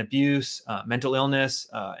addiction and abuse, mental illness,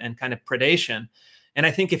 and kind of predation. And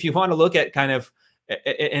I think if you want to look at kind of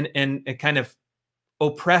a kind of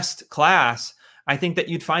oppressed class, I think that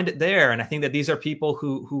you'd find it there. And I think that these are people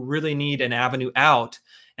who really need an avenue out.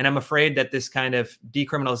 And I'm afraid that this kind of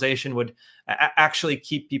decriminalization would actually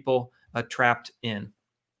keep people trapped in.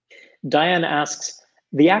 Diane asks,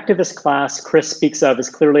 the activist class Chris speaks of is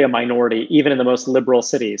clearly a minority, even in the most liberal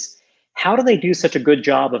cities. How do they do such a good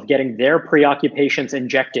job of getting their preoccupations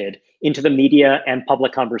injected into the media and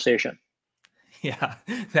public conversation? Yeah,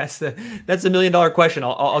 that's $1 million question.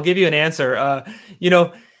 I'll give you an answer.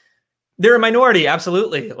 They're a minority,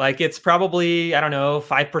 absolutely. Like it's probably, I don't know,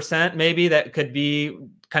 5% maybe that could be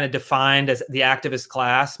kind of defined as the activist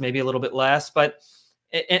class, maybe a little bit less. But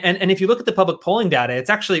and if you look at the public polling data, it's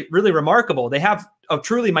actually really remarkable. They have a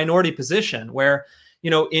truly minority position where,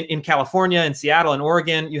 in California, in Seattle, and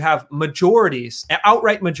Oregon, you have majorities,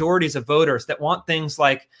 outright majorities of voters that want things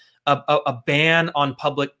like a ban on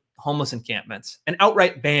public homeless encampments, an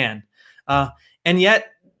outright ban. And yet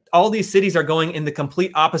all these cities are going in the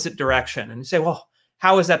complete opposite direction. And you say, well,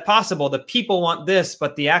 how is that possible? The people want this,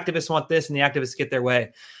 but the activists want this, and the activists get their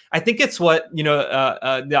way. I think it's what,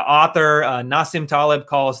 the author Nassim Taleb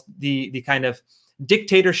calls the kind of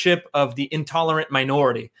dictatorship of the intolerant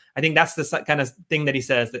minority. I think that's the kind of thing that he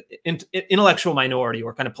says, the intellectual minority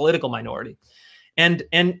or kind of political minority. And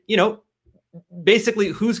basically,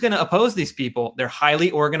 who's going to oppose these people? They're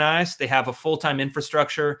highly organized. They have a full-time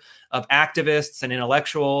infrastructure of activists and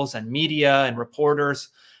intellectuals and media and reporters.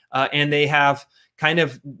 And they have kind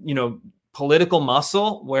of, political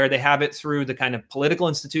muscle where they have it through the kind of political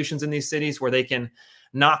institutions in these cities where they can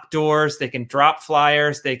knock doors, they can drop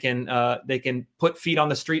flyers, they can put feet on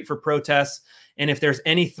the street for protests. And if there's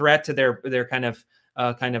any threat to their kind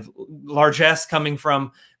of largesse coming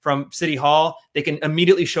from City Hall, they can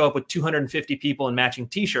immediately show up with 250 people in matching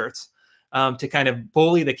T-shirts to kind of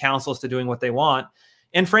bully the councils to doing what they want.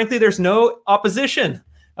 And frankly, there's no opposition.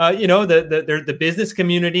 The business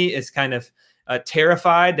community is kind of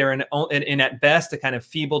terrified. They're in at best a kind of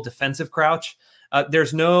feeble defensive crouch.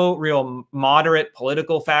 There's no real moderate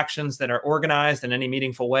political factions that are organized in any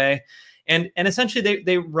meaningful way. And essentially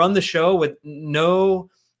they run the show with no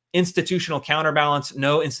institutional counterbalance,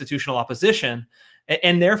 no institutional opposition.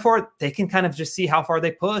 And therefore they can kind of just see how far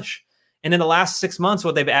they push. And in the last 6 months,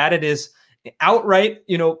 what they've added is outright,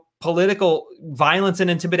 political violence and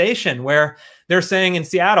intimidation, where they're saying in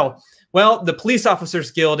Seattle, well, the Police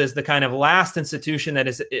Officers Guild is the kind of last institution that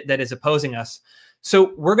is opposing us.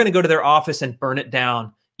 So we're going to go to their office and burn it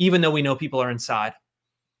down, even though we know people are inside.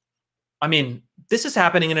 I mean, this is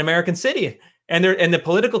happening in an American city. And the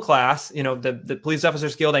political class, the Police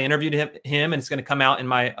Officers Guild, I interviewed him, and it's going to come out in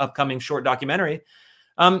my upcoming short documentary.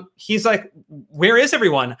 He's like, where is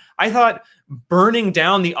everyone? I thought burning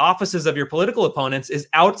down the offices of your political opponents is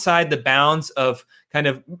outside the bounds of kind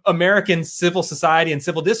of American civil society and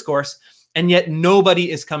civil discourse. And yet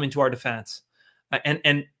nobody is coming to our defense.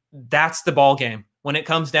 And that's the ball game. When it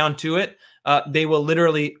comes down to it, they will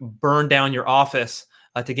literally burn down your office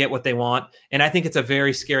to get what they want. And I think it's a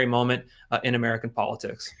very scary moment in American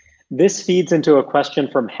politics. This feeds into a question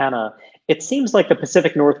from Hannah. It seems like the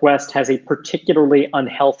Pacific Northwest has a particularly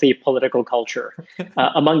unhealthy political culture.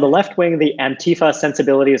 Among the left wing, the Antifa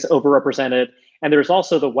sensibility is overrepresented, and there's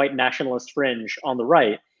also the white nationalist fringe on the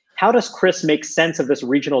right. How does Chris make sense of this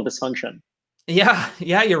regional dysfunction? Yeah,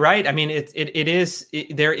 you're right. I mean,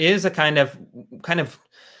 there is a kind of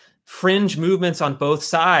fringe movements on both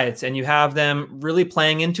sides, and you have them really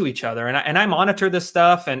playing into each other. And I monitor this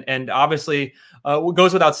stuff, and obviously, what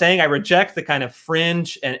goes without saying, I reject the kind of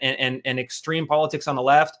fringe and extreme politics on the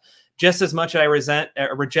left just as much as I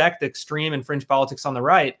reject the extreme and fringe politics on the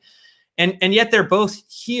right. And yet they're both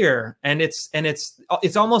here, and it's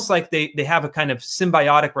almost like they have a kind of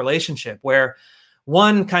symbiotic relationship where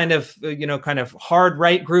one kind of hard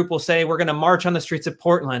right group will say we're going to march on the streets of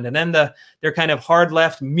Portland, and then their kind of hard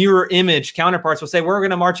left mirror image counterparts will say we're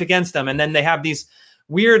going to march against them, and then they have these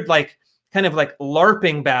weird kind of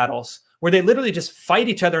LARPing battles where they literally just fight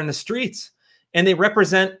each other in the streets, and they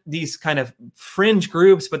represent these kind of fringe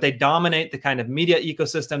groups, but they dominate the kind of media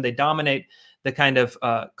ecosystem, they dominate the kind of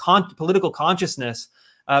political consciousness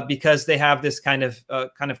because they have this kind of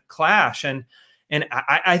clash, and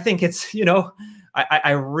I think it's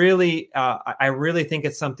I really think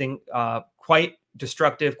it's something quite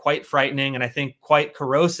destructive, quite frightening, and I think quite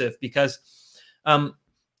corrosive because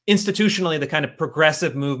institutionally the kind of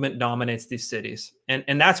progressive movement dominates these cities,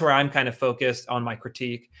 and that's where I'm kind of focused on my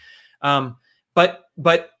critique.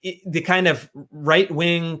 But the kind of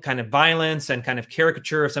right-wing kind of violence and kind of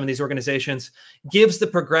caricature of some of these organizations gives the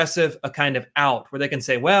progressive a kind of out where they can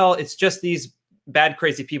say, well, it's just these bad,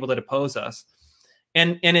 crazy people that oppose us.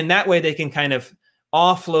 And in that way, they can kind of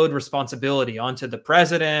offload responsibility onto the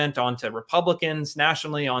president, onto Republicans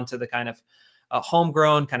nationally, onto the kind of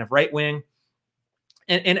homegrown kind of right-wing.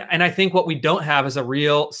 And I think what we don't have is a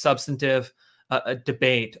real substantive a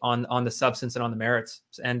debate on the substance and on the merits,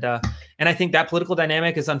 and I think that political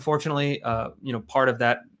dynamic is unfortunately part of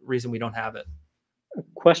that reason we don't have it. A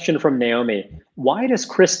question from Naomi: why does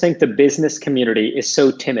Chris think the business community is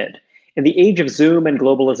so timid? In the age of Zoom and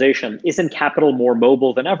globalization, isn't capital more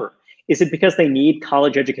mobile than ever? Is it because they need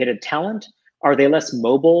college-educated talent? Are they less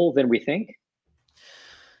mobile than we think?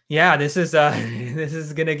 Yeah, this is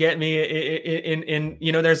gonna get me in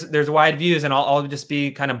there's wide views, and I'll just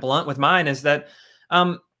be kind of blunt with mine, is that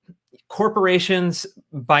corporations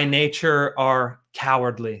by nature are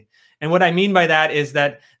cowardly. And what I mean by that is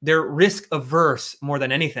that they're risk averse more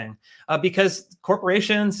than anything, because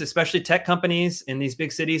corporations, especially tech companies in these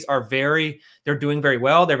big cities, they're doing very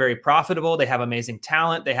well. They're very profitable. They have amazing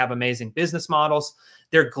talent. They have amazing business models.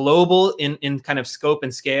 They're global in kind of scope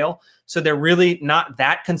and scale. So they're really not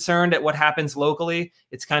that concerned at what happens locally.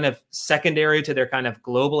 It's kind of secondary to their kind of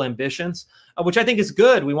global ambitions, which I think is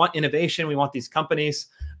good. We want innovation. We want these companies.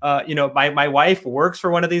 My wife works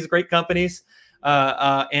for one of these great companies,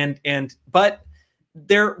 but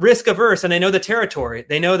they're risk averse, and they know the territory.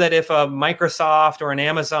 They know that if a Microsoft or an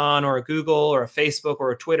Amazon or a Google or a Facebook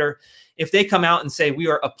or a Twitter, if they come out and say we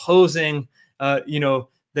are opposing,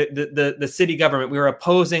 the city government, we are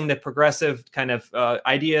opposing the progressive kind of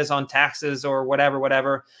ideas on taxes or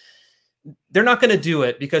whatever, they're not going to do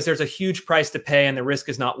it because there's a huge price to pay and the risk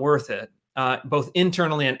is not worth it, both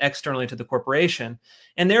internally and externally to the corporation.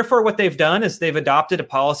 And therefore, what they've done is they've adopted a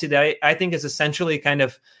policy that I think is essentially kind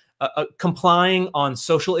of complying on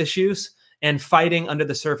social issues and fighting under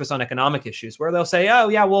the surface on economic issues, where they'll say, "Oh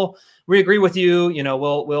yeah, well, we agree with you.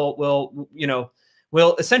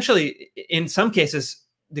 We'll essentially, in some cases,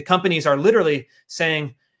 the companies are literally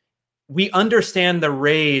saying, we understand the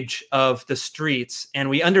rage of the streets, and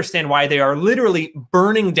we understand why they are literally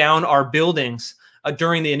burning down our buildings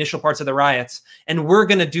during the initial parts of the riots, and we're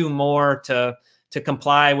going to do more to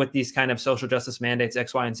comply with these kind of social justice mandates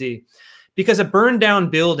X, Y, and Z." Because a burned down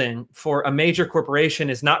building for a major corporation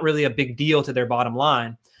is not really a big deal to their bottom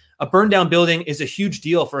line. A burned down building is a huge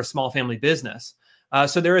deal for a small family business.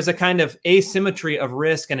 So there is a kind of asymmetry of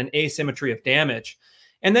risk and an asymmetry of damage.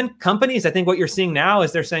 And then companies, I think what you're seeing now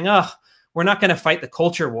is they're saying, "Oh, we're not going to fight the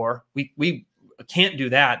culture war. We can't do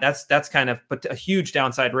that. That's kind of a huge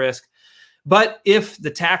downside risk. But if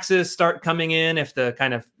the taxes start coming in, if the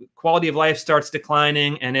kind of quality of life starts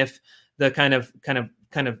declining, and if the kind of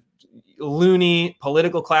loony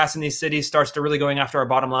political class in these cities starts to really going after our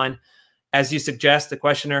bottom line, as you suggest, the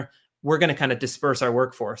questioner, we're going to kind of disperse our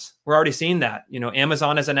workforce." We're already seeing that.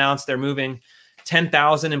 Amazon has announced they're moving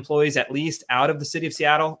 10,000 employees at least out of the city of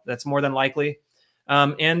Seattle. That's more than likely.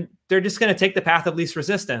 And they're just going to take the path of least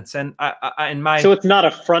resistance. And so it's not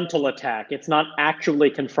a frontal attack. It's not actually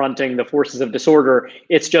confronting the forces of disorder.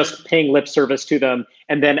 It's just paying lip service to them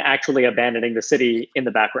and then actually abandoning the city in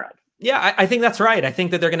the background. Yeah, I think that's right. I think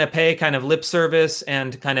that they're going to pay kind of lip service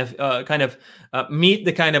and kind of meet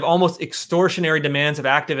the kind of almost extortionary demands of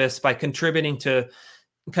activists by contributing to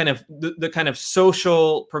the kind of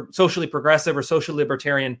socially progressive or social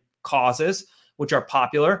libertarian causes, which are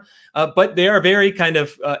popular, but they are very kind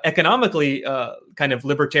of economically kind of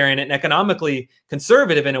libertarian and economically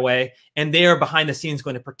conservative in a way, and they are behind the scenes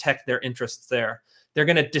going to protect their interests there. They're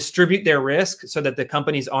going to distribute their risk so that the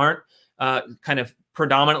companies aren't kind of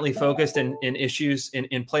predominantly focused in issues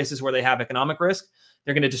in places where they have economic risk.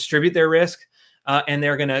 They're going to distribute their risk, and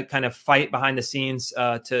they're going to kind of fight behind the scenes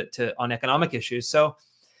on economic issues. So,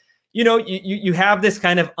 you know, you have this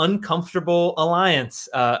kind of uncomfortable alliance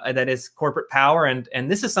that is corporate power. And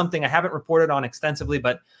this is something I haven't reported on extensively,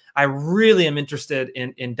 but I really am interested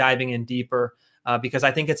in diving in deeper because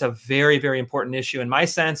I think it's a very, very important issue. In my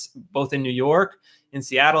sense, both in New York, in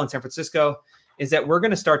Seattle, and San Francisco, is that we're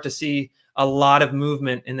going to start to see a lot of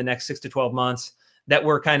movement in the next 6 to 12 months that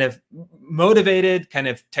were kind of motivated kind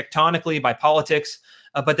of tectonically by politics,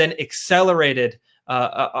 but then accelerated,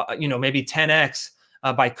 you know, maybe 10x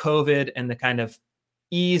by COVID and the kind of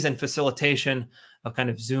ease and facilitation of kind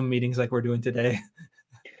of Zoom meetings like we're doing today.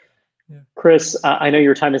 Yeah. Chris, I know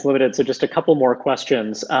your time is limited, so just a couple more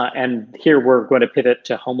questions. And here we're going to pivot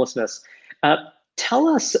to homelessness. Tell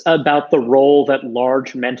us about the role that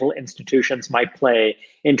large mental institutions might play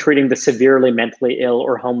in treating the severely mentally ill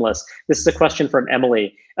or homeless. This is a question from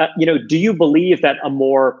Emily. You know, do you believe that a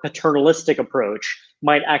more paternalistic approach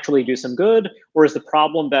might actually do some good, or is the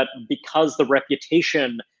problem that because the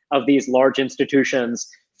reputation of these large institutions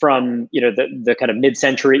from, you know, the kind of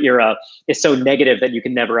mid-century era is so negative that you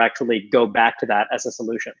can never actually go back to that as a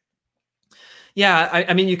solution? Yeah,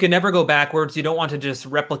 I mean, you can never go backwards. You don't want to just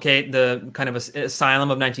replicate the kind of asylum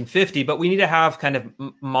of 1950, but we need to have kind of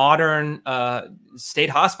modern state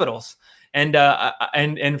hospitals.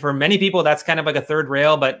 And for many people, that's kind of like a third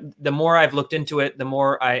rail. But the more I've looked into it, the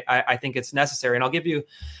more I think it's necessary. And I'll give you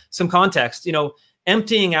some context. You know,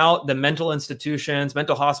 emptying out the mental institutions,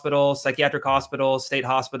 mental hospitals, psychiatric hospitals, state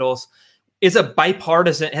hospitals has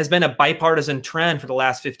been a bipartisan trend for the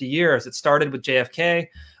last 50 years. It started with JFK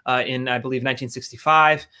in, I believe,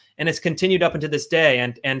 1965, and it's continued up into this day.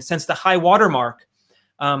 And since the high water mark,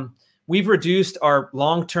 we've reduced our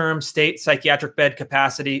long-term state psychiatric bed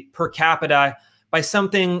capacity per capita by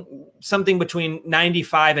something between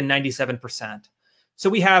 95 and 97%. So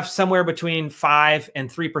we have somewhere between 5 and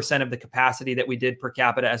 3% of the capacity that we did per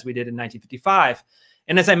capita as we did in 1955.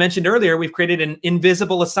 And as I mentioned earlier, we've created an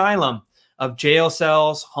invisible asylum of jail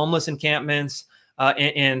cells, homeless encampments,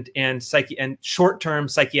 and short-term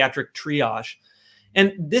psychiatric triage.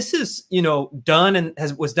 And this is, you know, done and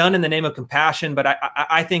was done in the name of compassion, but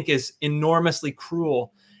I think is enormously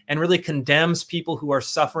cruel and really condemns people who are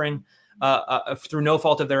suffering through no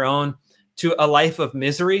fault of their own to a life of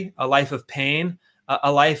misery, a life of pain,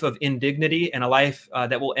 a life of indignity, and a life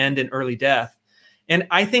that will end in early death. And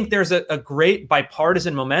I think there's a great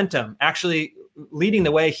bipartisan momentum actually leading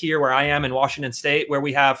the way here where I am in Washington State, where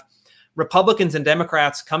we have Republicans and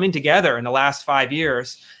Democrats coming together in the last 5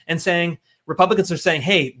 years and saying, Republicans are saying,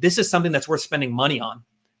 hey, this is something that's worth spending money on.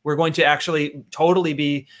 We're going to actually totally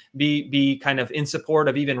be kind of in support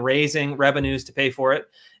of even raising revenues to pay for it.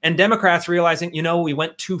 And Democrats realizing, you know, we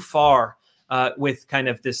went too far with kind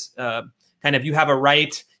of this you have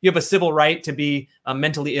a civil right to be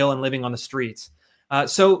mentally ill and living on the streets.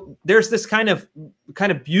 So there's this kind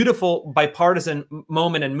of beautiful bipartisan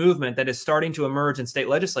moment and movement that is starting to emerge in state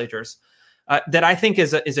legislatures that I think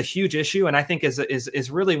is a huge issue, and I think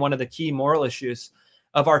is really one of the key moral issues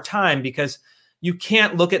of our time, because you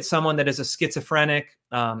can't look at someone that is a schizophrenic,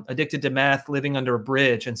 addicted to meth, living under a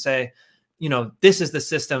bridge, and say, you know, this is the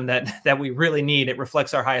system that we really need. It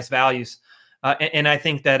reflects our highest values, and I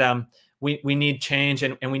think that we need change,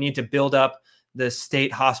 and we need to build up the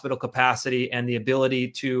state hospital capacity and the ability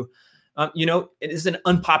to, you know, it is an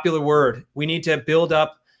unpopular word. We need to build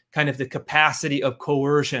up kind of the capacity of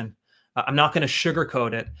coercion. I'm not going to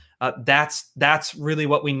sugarcoat it. That's really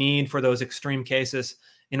what we need for those extreme cases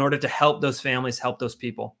in order to help those families, help those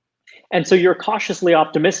people. And so you're cautiously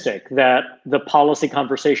optimistic that the policy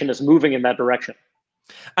conversation is moving in that direction.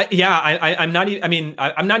 I'm not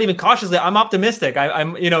even cautiously. I'm optimistic.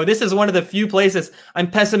 I'm, you know, this is one of the few places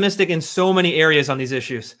I'm pessimistic in so many areas on these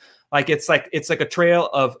issues. It's like a trail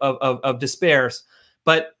of despairs.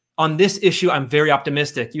 But on this issue, I'm very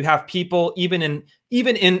optimistic. You have people even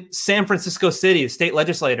in San Francisco City, state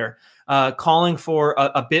legislator, calling for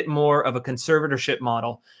a bit more of a conservatorship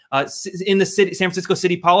model. In the city, San Francisco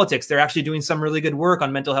city politics, they're actually doing some really good work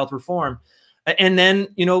on mental health reform. And then,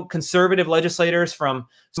 you know, conservative legislators from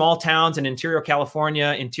small towns in interior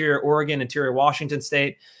California, interior Oregon, interior Washington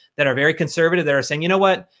state that are very conservative, that are saying, you know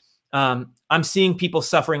what, I'm seeing people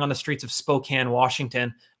suffering on the streets of Spokane,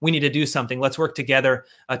 Washington. We need to do something. Let's work together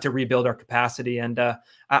to rebuild our capacity. And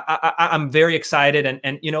I'm very excited.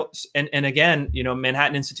 And again,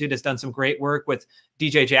 Manhattan Institute has done some great work with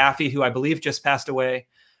DJ Jaffe, who I believe just passed away,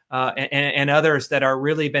 and others that are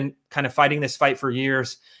really been kind of fighting this fight for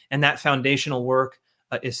years. And that foundational work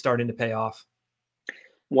is starting to pay off.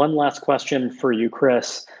 One last question for you,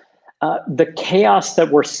 Chris. The chaos that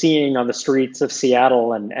we're seeing on the streets of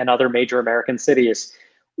Seattle and other major American cities,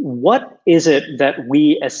 what is it that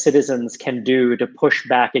we as citizens can do to push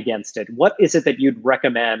back against it? What is it that you'd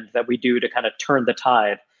recommend that we do to kind of turn the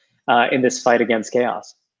tide in this fight against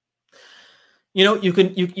chaos? You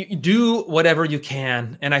do whatever you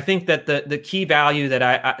can, and I think that the key value that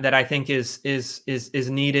I think is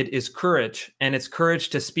needed is courage, and it's courage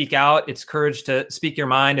to speak out, it's courage to speak your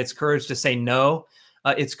mind, it's courage to say no.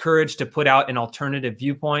 It's courage to put out an alternative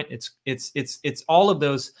viewpoint. It's all of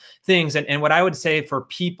those things. And what I would say for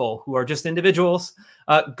people who are just individuals,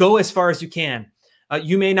 go as far as you can.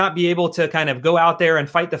 You may not be able to kind of go out there and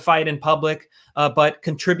fight the fight in public, but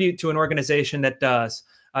contribute to an organization that does.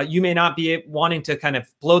 You may not be wanting to kind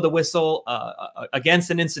of blow the whistle against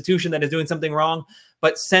an institution that is doing something wrong,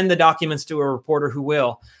 but send the documents to a reporter who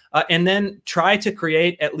will. And then try to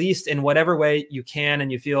create, at least in whatever way you can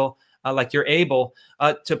and you feel like you're able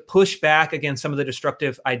to push back against some of the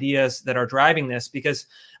destructive ideas that are driving this, because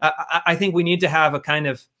I think we need to have a kind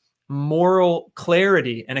of moral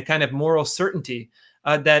clarity and a kind of moral certainty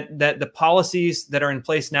that the policies that are in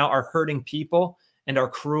place now are hurting people and are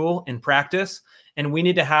cruel in practice, and we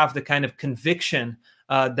need to have the kind of conviction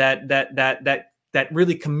that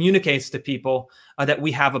really communicates to people that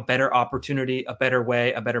we have a better opportunity, a better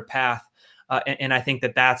way, a better path, and I think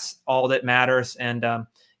that that's all that matters. And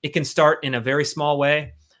it can start in a very small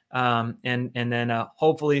way, and then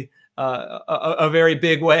hopefully a very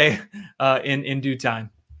big way in due time.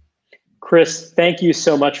 Chris, thank you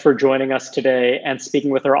so much for joining us today and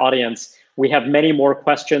speaking with our audience. We have many more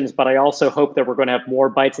questions, but I also hope that we're going to have more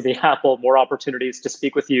bites of the apple, more opportunities to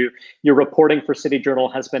speak with you. Your reporting for City Journal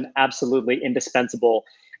has been absolutely indispensable.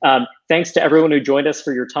 Thanks to everyone who joined us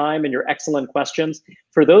for your time and your excellent questions.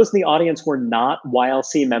 For those in the audience who are not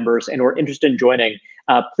YLC members and who are interested in joining,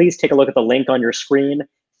 please take a look at the link on your screen.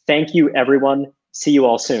 Thank you, everyone. See you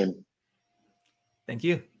all soon. Thank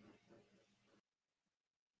you.